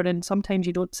 miles an hour, and sometimes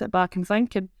you don't sit back and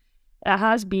think. And it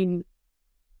has been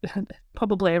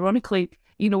probably ironically,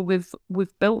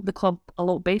 we've built the club a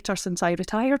lot better since I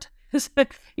retired. I've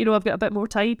got a bit more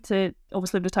time to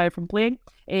obviously retire from playing,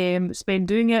 spend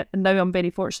doing it, and now I'm very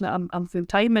fortunate I'm full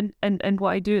time in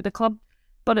what I do at the club.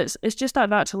 But it's just that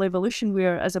natural evolution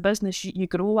where as a business you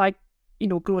grow. I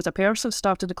grow as a person,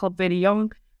 started the club very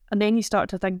young, and then you start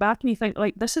to think back and you think,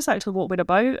 like, this is actually what we're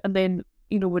about, and then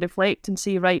we reflect and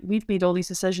say, right, we've made all these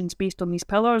decisions based on these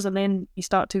pillars, and then you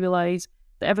start to realise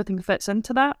that everything fits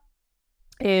into that.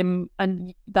 And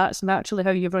that's naturally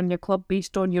how you run your club,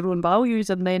 based on your own values,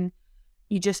 and then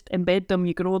you just embed them,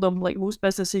 you grow them. Like most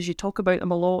businesses, you talk about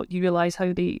them a lot, you realise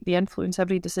how they influence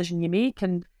every decision you make,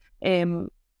 and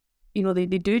they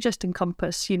do just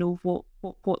encompass,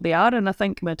 what they are. And I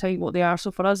think I'm going to tell you what they are.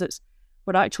 So for us,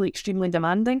 we're actually extremely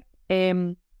demanding.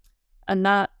 And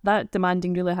that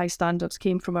demanding really high standards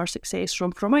came from our success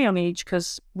from a young age,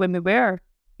 because when we were,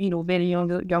 very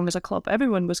young as a club,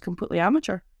 everyone was completely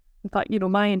amateur. In fact,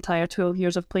 my entire 12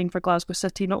 years of playing for Glasgow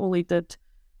City, not only did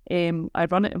I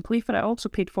run it and play for it, I also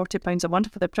paid £40 a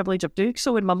month for the privilege of doing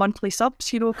so in my monthly subs,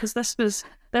 because this was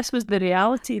the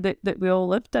reality that we all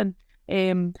lived in.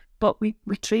 But we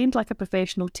trained like a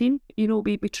professional team.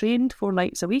 We trained 4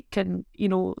 nights a week, and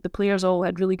the players all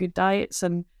had really good diets,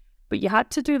 but you had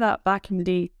to do that back in the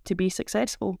day to be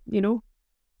successful,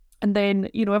 And then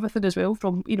everything as well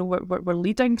from we're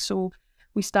leading, so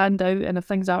we stand out, and if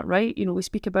things aren't right, we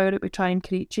speak about it, we try and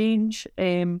create change.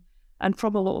 And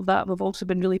from a lot of that, we've also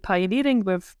been really pioneering.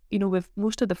 With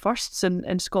most of the firsts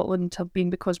in Scotland have been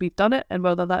because we've done it, and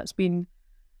whether that's been,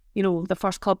 the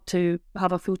first club to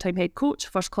have a full-time head coach,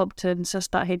 first club to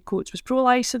insist that head coach was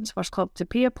pro-licensed, first club to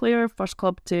pay a player, first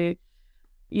club to,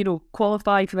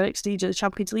 qualify for the next stage of the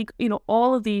Champions League.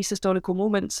 All of these historical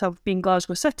moments have been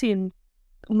Glasgow City, and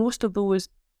most of those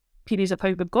periods of how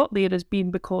we've got there has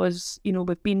been because,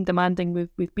 we've been demanding,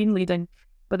 we've been leading.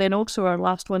 But then also our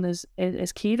last one is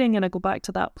caring, and I go back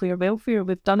to that player welfare.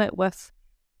 We've done it with,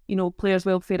 players'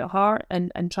 welfare at heart,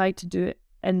 and tried to do it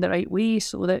in the right way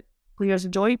so that players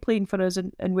enjoy playing for us.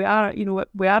 And we are,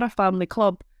 we are a family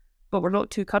club, we're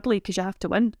not too cuddly because you have to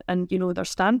win, and there's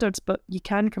standards, but you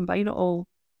can combine it all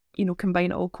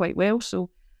quite well. So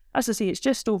as I say, it's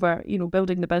just over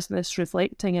building the business,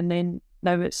 reflecting, and then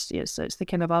now it's the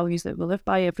kind of values that we live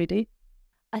by every day.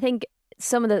 I think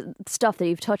some of the stuff that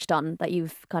you've touched on that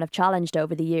you've kind of challenged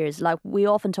over the years, like we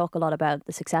often talk a lot about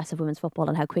the success of women's football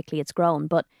and how quickly it's grown,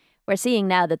 but we're seeing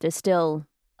now that there's still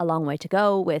a long way to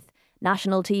go with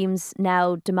national teams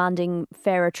now demanding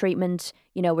fairer treatment.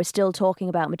 We're still talking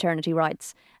about maternity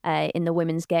rights in the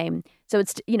women's game. So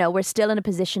it's, we're still in a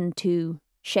position to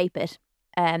shape it,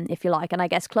 if you like. And I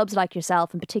guess clubs like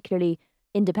yourself, and particularly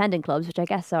independent clubs, which I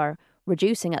guess are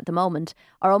reducing at the moment,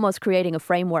 are almost creating a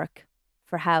framework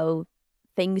for how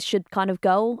things should kind of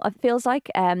go, it feels like,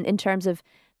 in terms of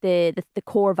the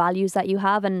core values that you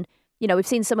have. And, we've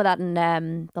seen some of that in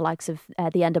the likes of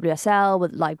the NWSL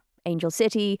with like Angel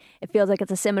City. It feels like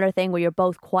it's a similar thing where you're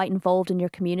both quite involved in your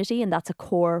community, and that's a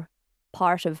core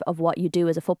part of what you do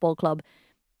as a football club.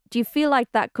 Do you feel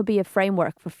like that could be a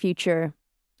framework for future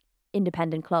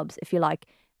independent clubs, if you like,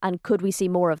 and could we see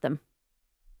more of them?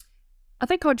 I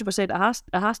think 100%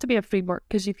 it has to be a framework,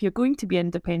 because if you're going to be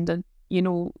independent,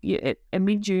 it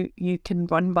means you can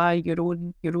run by your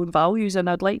own values, and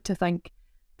I'd like to think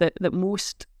that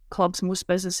most clubs, most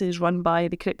businesses run by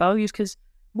the correct values, because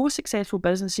most successful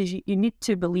businesses, you need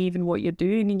to believe in what you're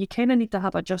doing, and you kind of need to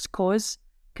have a just cause.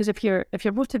 Because if your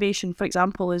motivation, for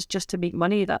example, is just to make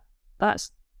money,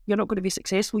 that's you're not going to be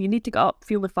successful. You need to get up,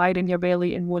 feel the fire in your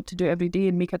belly, and want to do it every day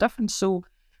and make a difference. So,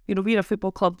 we're a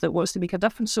football club that wants to make a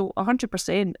difference. So,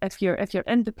 100%, if you're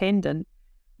independent,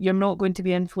 you're not going to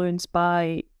be influenced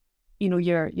by, your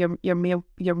male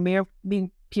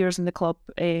peers in the club.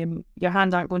 Your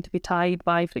hands aren't going to be tied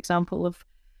by, for example,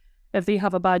 if they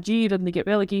have a bad year and they get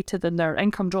relegated and their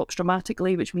income drops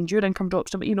dramatically, which means your income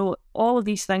drops. All of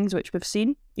these things which we've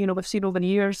seen over the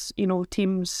years,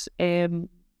 teams,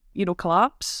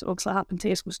 collapse. Obviously, it happened to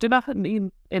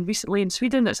Eskilstuna and recently in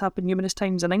Sweden. It's happened numerous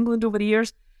times in England over the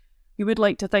years. You would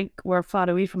like to think we're far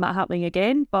away from that happening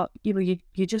again, but you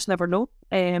just never know.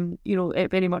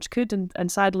 It very much could,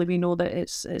 and sadly we know that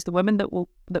it's the women that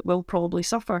will probably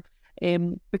suffer,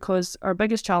 because our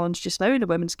biggest challenge just now in the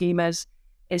women's game is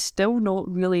still not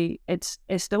really, it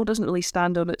still doesn't really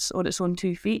stand on its own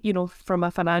 2 feet, from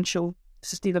a financial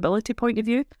sustainability point of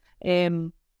view.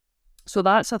 So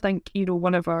that's, I think,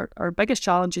 one of our biggest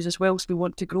challenges as well. So we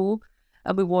want to grow,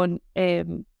 and we want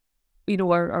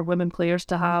our women players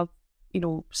to have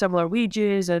similar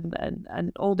wages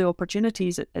and all the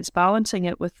opportunities. It's balancing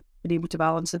it with being able to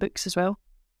balance the books as well.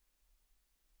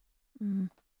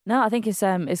 No, I think it's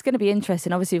going to be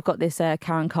interesting. Obviously, we've got this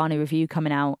Karen Carney review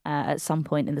coming out at some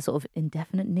point in the sort of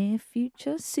indefinite near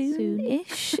future,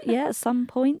 soon-ish. Yeah, at some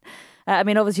point.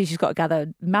 Obviously, she's got to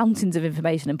gather mountains of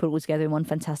information and put it all together in one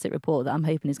fantastic report that I'm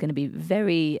hoping is going to be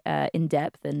very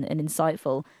in-depth and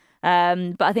insightful.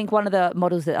 But I think one of the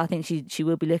models that I think she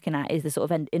will be looking at is the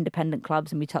sort of independent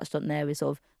clubs, and we touched on there is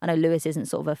sort of, I know Lewes isn't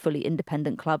sort of a fully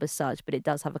independent club as such, but it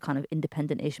does have a kind of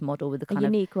independent-ish model with a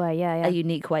unique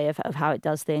way of how it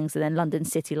does things. And then London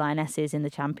City Lionesses in the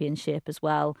Championship as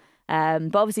well.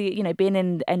 But obviously, being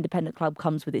an independent club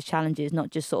comes with its challenges,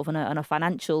 not just sort of on a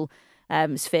financial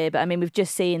sphere. But we've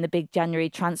just seen the big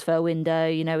January transfer window.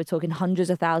 We're talking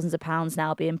hundreds of thousands of pounds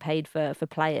now being paid for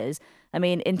players.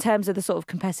 In terms of the sort of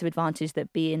competitive advantage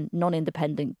that being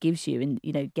non-independent gives you,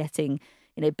 in getting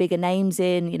bigger names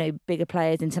in, bigger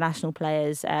players, international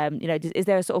players. Is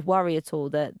there a sort of worry at all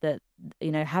that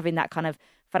having that kind of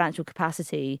financial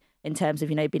capacity in terms of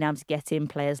being able to get in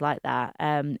players like that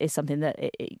is something that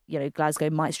Glasgow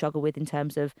might struggle with in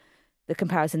terms of the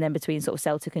comparison then between sort of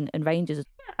Celtic and Rangers?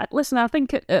 Listen, I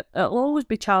think it'll always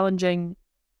be challenging,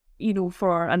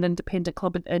 for an independent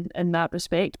club in that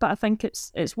respect. But I think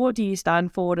it's what do you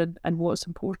stand for and what's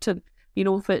important.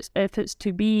 If it's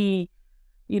to be,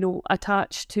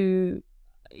 attached to,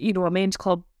 a men's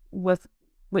club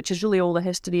which is really all the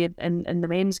history in the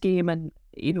men's game, and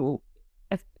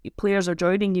if players are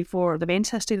joining you for the men's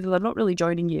history, they're not really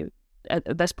joining you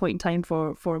at this point in time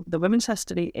for the women's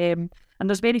history. And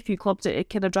there's very few clubs that it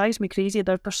kind of drives me crazy.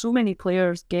 There's so many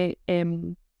players get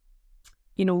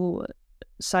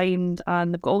signed,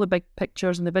 and they've got all the big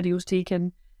pictures and the videos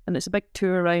taken, and it's a big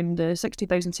tour around the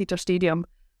 60,000 seater stadium,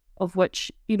 of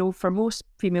which, for most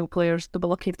female players, they'll be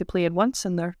lucky if they play in once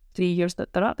in their 3 years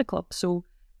that they're at the club. So,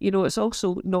 it's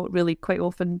also not really quite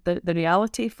often the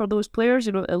reality for those players.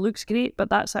 It looks great, but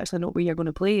that's actually not where you're going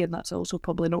to play, and that's also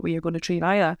probably not where you're going to train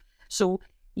either. So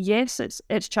yes,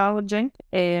 it's challenging,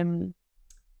 and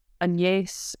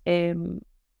yes, the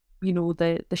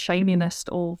shininess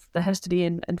of the history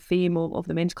and fame of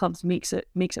the men's clubs makes it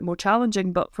more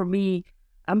challenging. But for me,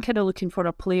 I'm kind of looking for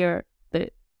a player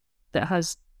that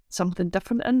has something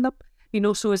different in them.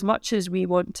 So as much as we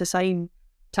want to sign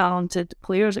talented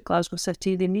players at Glasgow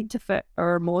City, they need to fit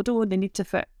our model and they need to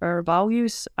fit our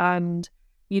values. And,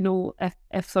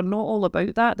 if they're not all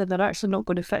about that, then they're actually not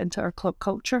going to fit into our club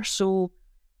culture. So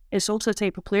it's also the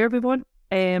type of player we want.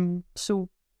 So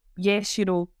yes,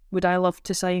 would I love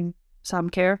to sign Sam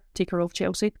Kerr, take her off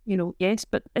Chelsea? Yes,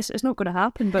 but it's not going to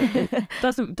happen. But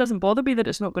it doesn't bother me that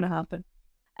it's not going to happen.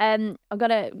 I'm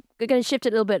gonna shift it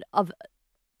a little bit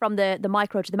from the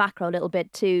micro to the macro a little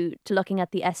bit to looking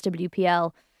at the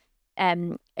SWPL,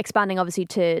 expanding obviously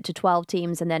to 12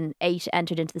 teams and then 8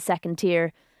 entered into the second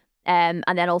tier, and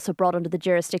then also brought under the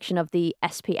jurisdiction of the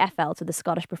SPFL, so the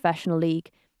Scottish Professional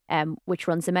League, which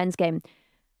runs the men's game.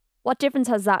 What difference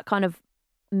has that kind of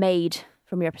made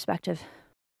from your perspective?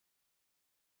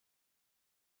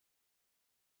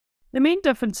 The main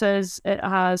difference is it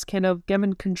has kind of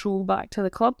given control back to the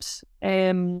clubs.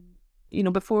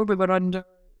 Before we were under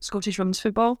Scottish Women's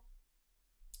Football,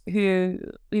 who,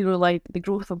 like the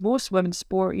growth of most women's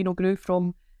sport, grew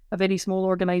from a very small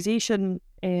organisation,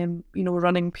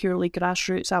 running purely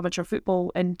grassroots amateur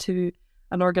football into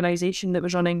an organisation that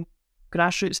was running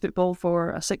grassroots football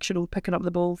for a 6-year-old picking up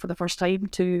the ball for the first time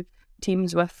to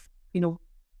teams with,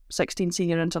 16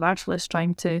 senior internationalists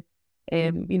trying to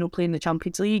play in the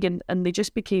Champions League, and they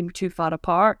just became too far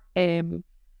apart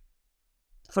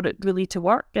for it really to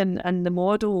work, and the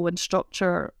model and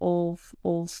structure of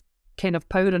kind of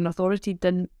power and authority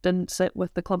didn't sit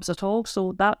with the clubs at all.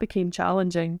 So that became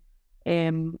challenging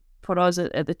for us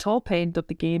at the top end of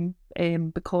the game,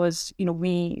 because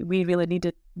we really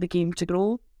needed the game to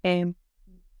grow,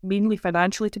 mainly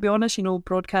financially, to be honest.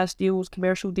 Broadcast deals,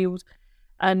 commercial deals.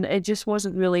 And it just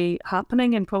wasn't really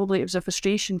happening, and probably it was a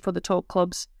frustration for the top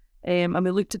clubs. And we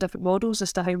looked at different models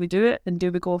as to how we do it, and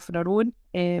do we go off on our own?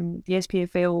 The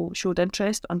SPFL showed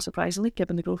interest, unsurprisingly,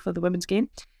 given the growth of the women's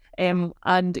game. And,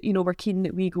 we're keen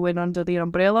that we go in under their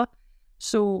umbrella.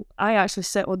 So I actually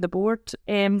sit on the board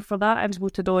for that. I was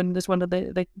voted on as one of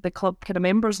the club kind of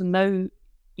members, and now,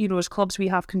 as clubs, we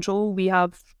have control. We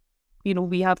have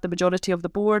the majority of the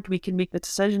board. We can make the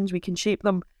decisions. We can shape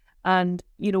them. And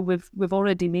we've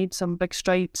already made some big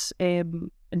strides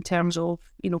in terms of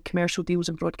commercial deals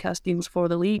and broadcast deals for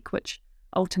the league, which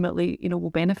ultimately will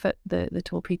benefit the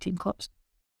top 18 clubs.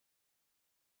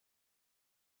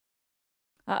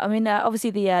 Obviously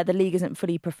the league isn't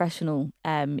fully professional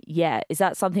yet. Is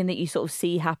that something that you sort of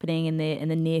see happening in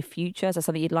the near future? Is that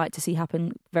something you'd like to see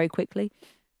happen very quickly?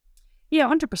 Yeah,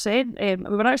 100%.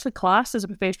 We were actually classed as a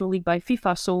professional league by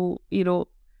FIFA, so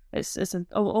it's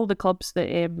all the clubs that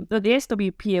the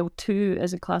SWPL2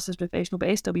 isn't classed as professional, but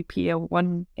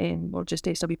SWPL1 or just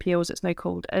SWPL as it's now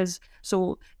called is.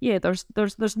 So yeah, there's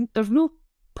no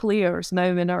players now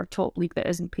in our top league that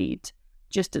isn't paid.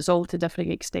 Just it's all to different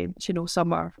extents.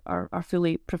 Some are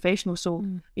fully professional. So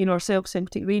ourselves,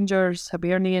 Celtic Rangers,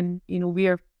 Hibernian,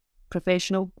 we're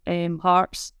professional.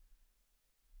 Hearts,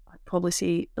 I'd probably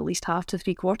say at least half to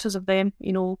 3/4 of them,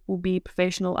 will be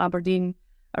professional. Aberdeen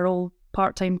are all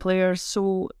part-time players,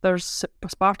 so there's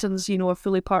Spartans, are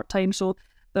fully part-time, so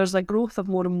there's a growth of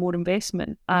more and more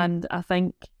investment, and I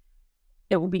think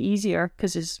it will be easier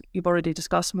because, as you've already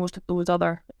discussed, most of those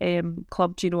other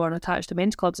clubs, are attached to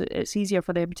men's clubs. It's easier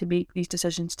for them to make these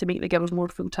decisions, to make the girls more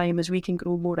full-time, as we can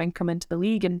grow more income into the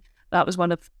league, and that was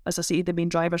one of, as I say, the main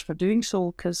drivers for doing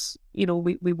so, because we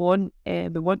want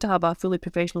to have a fully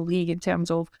professional league in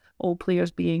terms of all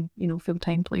players being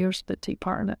full-time players that take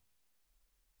part in it.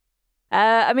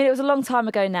 It was a long time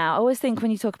ago now. I always think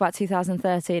when you talk about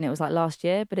 2013, it was like last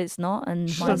year, but it's not. And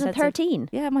 2013?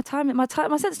 Yeah, my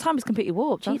sense of time is completely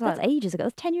warped. Jeez, that's ages ago.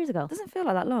 That's 10 years ago. It doesn't feel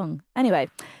like that long. Anyway,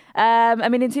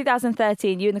 in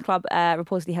 2013, you and the club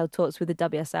reportedly held talks with the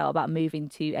WSL about moving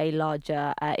to a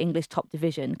larger English top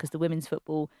division because the women's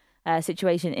football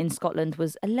situation in Scotland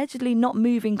was allegedly not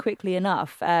moving quickly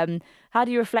enough. How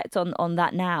do you reflect on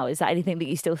that now? Is that anything that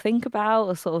you still think about,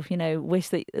 or sort of, wish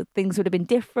that things would have been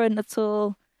different at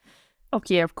all?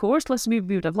 Okay, of course. Listen, we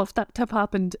would have loved that to have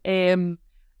happened.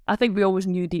 I think we always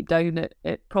knew deep down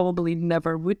it probably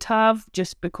never would have,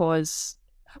 just because,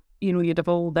 you'd have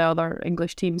all the other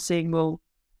English teams saying, well,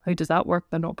 how does that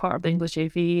work? They're not part of the English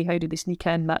FA. How do they sneak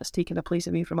in? That's taking a place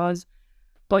away from us.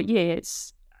 But yeah,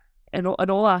 it's in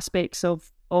all aspects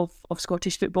of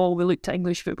Scottish football, we look to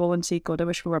English football and say, God, I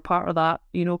wish we were part of that,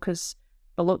 because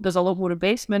there's a lot more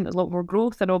investment, a lot more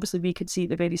growth, and obviously we could see at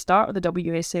the very start of the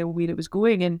WSL where it was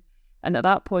going, and at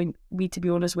that point, we, to be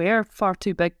honest, were far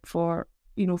too big for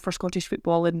Scottish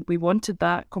football, and we wanted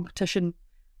that competition.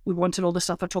 We wanted all the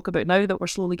stuff I talk about now that we're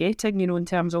slowly getting, in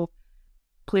terms of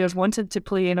players wanting to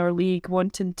play in our league,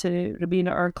 wanting to remain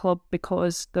at our club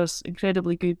because there's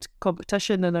incredibly good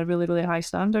competition and a really, really high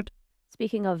standard.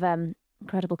 Speaking of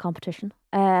incredible competition,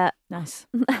 nice.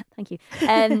 Thank you.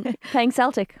 Playing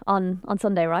Celtic on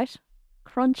Sunday, right?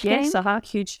 Crunch game. Yes,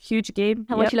 huge game.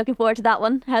 How much are you looking forward to that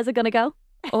one? How's it going to go?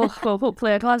 Oh, well,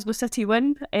 hopefully a Glasgow City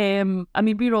win. I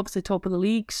mean, we're obviously top of the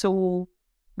league, so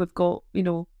we've got,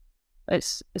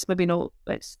 it's maybe not,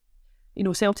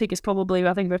 Celtic is probably,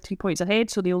 I think we're 3 points ahead,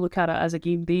 so they'll look at it as a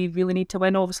game they really need to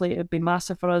win. Obviously, it'd be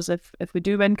massive for us if we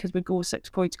do win, because we'd go 6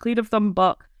 points clear of them,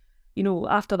 but,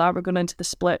 after that, we're going into the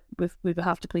split. We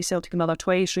have to play Celtic another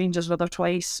twice, Rangers another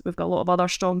twice. We've got a lot of other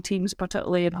strong teams,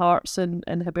 particularly in Hearts and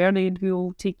Hibernian, who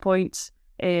will take points.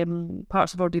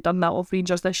 Hearts have already done that off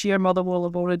Rangers this year. Motherwell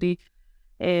have already,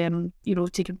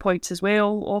 taken points as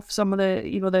well off some of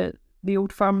the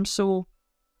old firms. So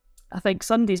I think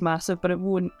Sunday's massive, but it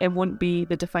won't be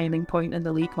the defining point in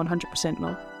the league. 100%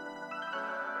 no.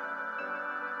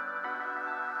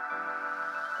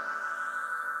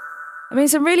 I mean,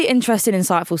 some really interesting,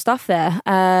 insightful stuff there.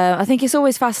 I think it's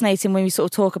always fascinating when we sort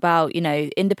of talk about,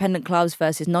 independent clubs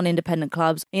versus non-independent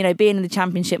clubs. Being in the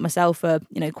Championship myself for,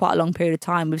 quite a long period of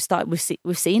time, we've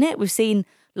seen it. We've seen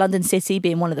London City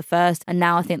being one of the first, and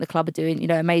now I think the club are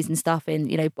doing, amazing stuff in,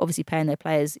 obviously paying their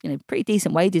players, pretty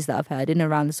decent wages that I've heard, in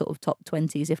around the sort of top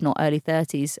 20s, if not early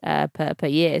 30s per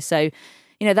year. So,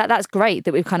 that's great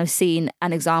that we've kind of seen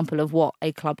an example of what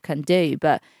a club can do,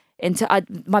 but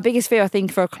my biggest fear, I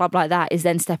think, for a club like that is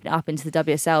then stepping up into the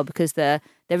WSL, because there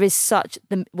is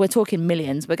we're talking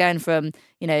millions. We're going from,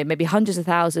 maybe hundreds of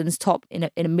thousands, top in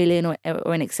a million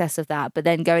or in excess of that. But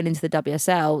then going into the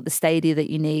WSL, the stadia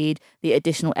that you need, the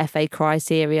additional FA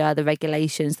criteria, the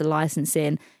regulations, the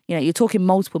licensing, you're talking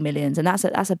multiple millions. And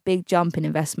that's a big jump in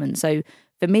investment. So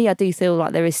for me, I do feel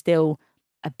like there is still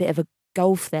a bit of a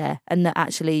gulf there, and that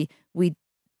actually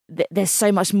there's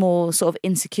so much more sort of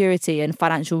insecurity and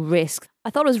financial risk. I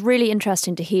thought it was really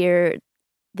interesting to hear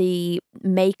the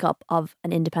makeup of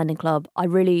an independent club. I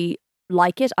really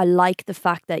like it. I like the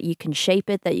fact that you can shape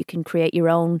it, that you can create your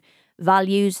own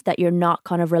values, that you're not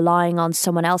kind of relying on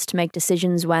someone else to make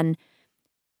decisions when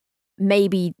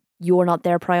maybe you're not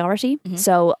their priority. Mm-hmm.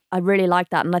 So I really like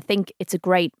that. And I think it's a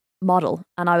great model.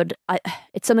 And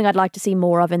it's something I'd like to see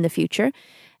more of in the future.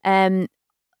 My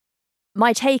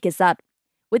take is that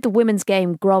with the women's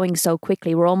game growing so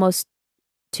quickly, we're almost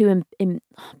too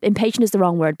impatient is the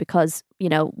wrong word, because,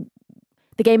 the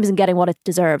game isn't getting what it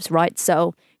deserves, right?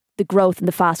 So the growth and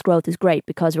the fast growth is great,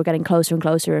 because we're getting closer and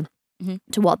closer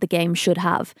to what the game should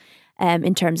have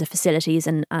in terms of facilities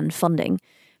and funding.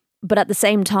 But at the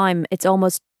same time, it's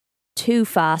almost too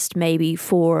fast maybe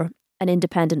for an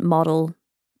independent model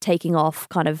taking off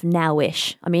kind of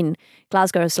now-ish. I mean,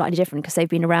 Glasgow is slightly different because they've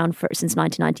been around since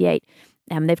 1998.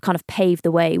 They've kind of paved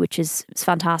the way, which is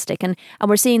fantastic. And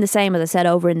we're seeing the same, as I said,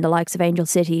 over in the likes of Angel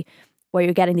City, where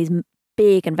you're getting these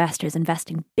big investors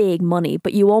investing big money,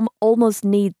 but you almost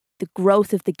need the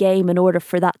growth of the game in order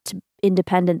for that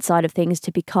independent side of things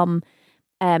to become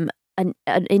an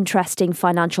interesting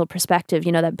financial perspective,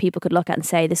 that people could look at and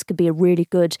say, this could be a really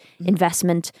good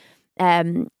investment.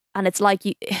 And it's like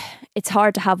it's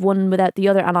hard to have one without the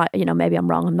other. And I, maybe I'm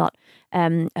wrong. I'm not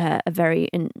a very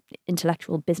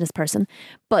intellectual business person,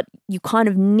 but you kind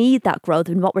of need that growth.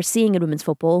 And what we're seeing in women's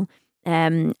football,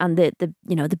 and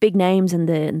the big names and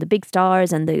the big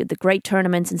stars and the great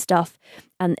tournaments and stuff,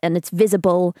 and it's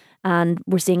visible, and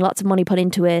we're seeing lots of money put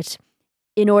into it,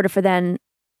 in order for then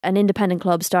an independent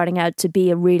club starting out to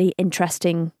be a really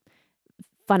interesting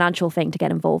financial thing to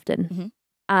get involved in. Mm-hmm.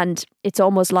 And it's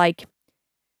almost like,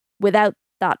 without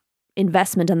that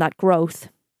investment and that growth,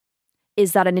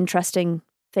 is that an interesting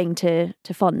thing to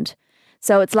fund?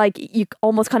 So it's like you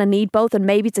almost kind of need both. And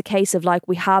maybe it's a case of like,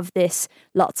 we have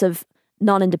lots of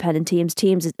non-independent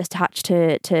teams attached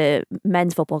to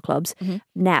men's football clubs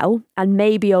now. And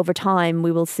maybe over time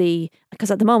we will see, because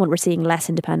at the moment we're seeing less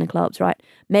independent clubs, right?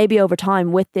 Maybe over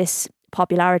time, with this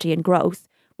popularity and growth,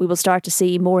 we will start to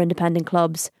see more independent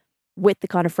clubs with the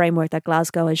kind of framework that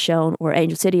Glasgow has shown or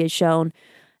Angel City has shown.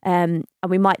 And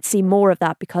we might see more of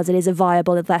that, because it is a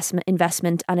viable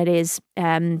investment, and it is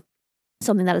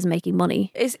something that is making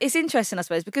money. It's interesting, I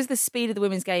suppose, because the speed of the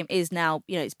women's game is now,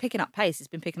 it's picking up pace. It's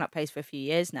been picking up pace for a few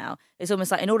years now. It's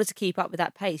almost like, in order to keep up with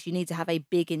that pace, you need to have a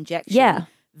big injection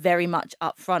very much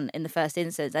up front in the first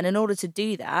instance. And in order to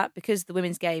do that, because the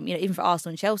women's game, even for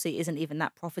Arsenal and Chelsea, isn't even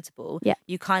that profitable,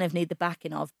 you kind of need the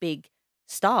backing of big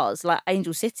stars like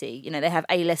Angel City. You know, they have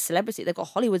A-list celebrity. They've got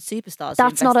Hollywood superstars.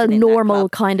 That's not a normal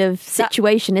kind of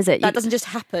situation, is it? That doesn't just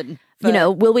happen. You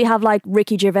know, will we have like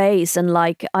Ricky Gervais and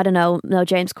like, I don't know, no,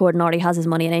 James Corden already has his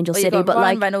money in Angel City, you've got but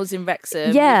Ryan like Reynolds in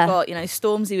Wrexham. Yeah. You've got, you know,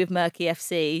 Stormzy with Murky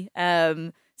FC.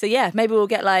 So yeah, maybe we'll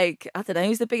get like, I don't know,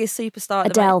 who's the biggest superstar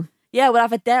at the Adele. moment? Yeah, we'll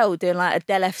have Adele doing like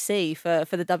Adele FC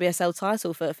for the WSL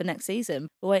title for next season.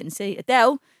 We'll wait and see.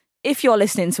 Adele, if you're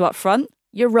listening to Up Front,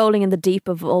 you're rolling in the deep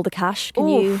of all the cash. Can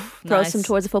you throw some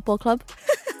towards a football club?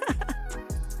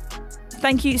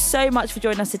 Thank you so much for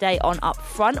joining us today on Up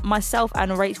Front. Myself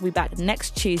and Rach will be back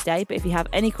next Tuesday. But if you have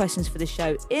any questions for the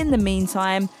show in the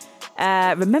meantime,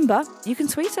 remember, you can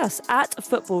tweet us at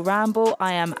Football Ramble.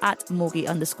 I am at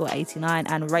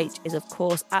Morgie_89 and Rach is, of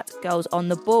course, at Girls on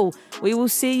the Ball. We will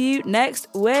see you next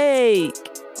week.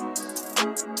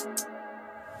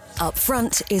 Up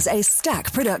Front is a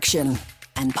Stack production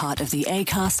and part of the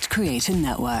Acast Creator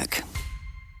Network.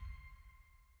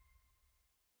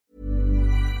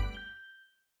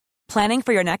 Planning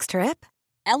for your next trip?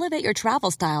 Elevate your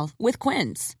travel style with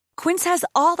Quince. Quince has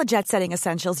all the jet-setting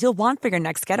essentials you'll want for your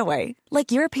next getaway,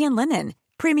 like European linen,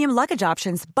 premium luggage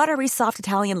options, buttery soft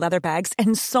Italian leather bags,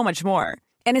 and so much more.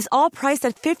 And is all priced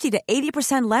at 50 to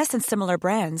 80% less than similar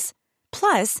brands.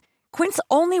 Plus, Quince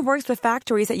only works with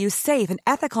factories that use safe and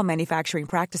ethical manufacturing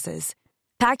practices.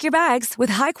 Pack your bags with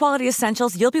high-quality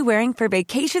essentials you'll be wearing for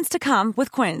vacations to come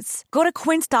with Quince. Go to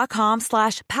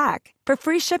quince.com/pack for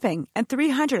free shipping and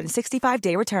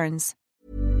 365-day returns.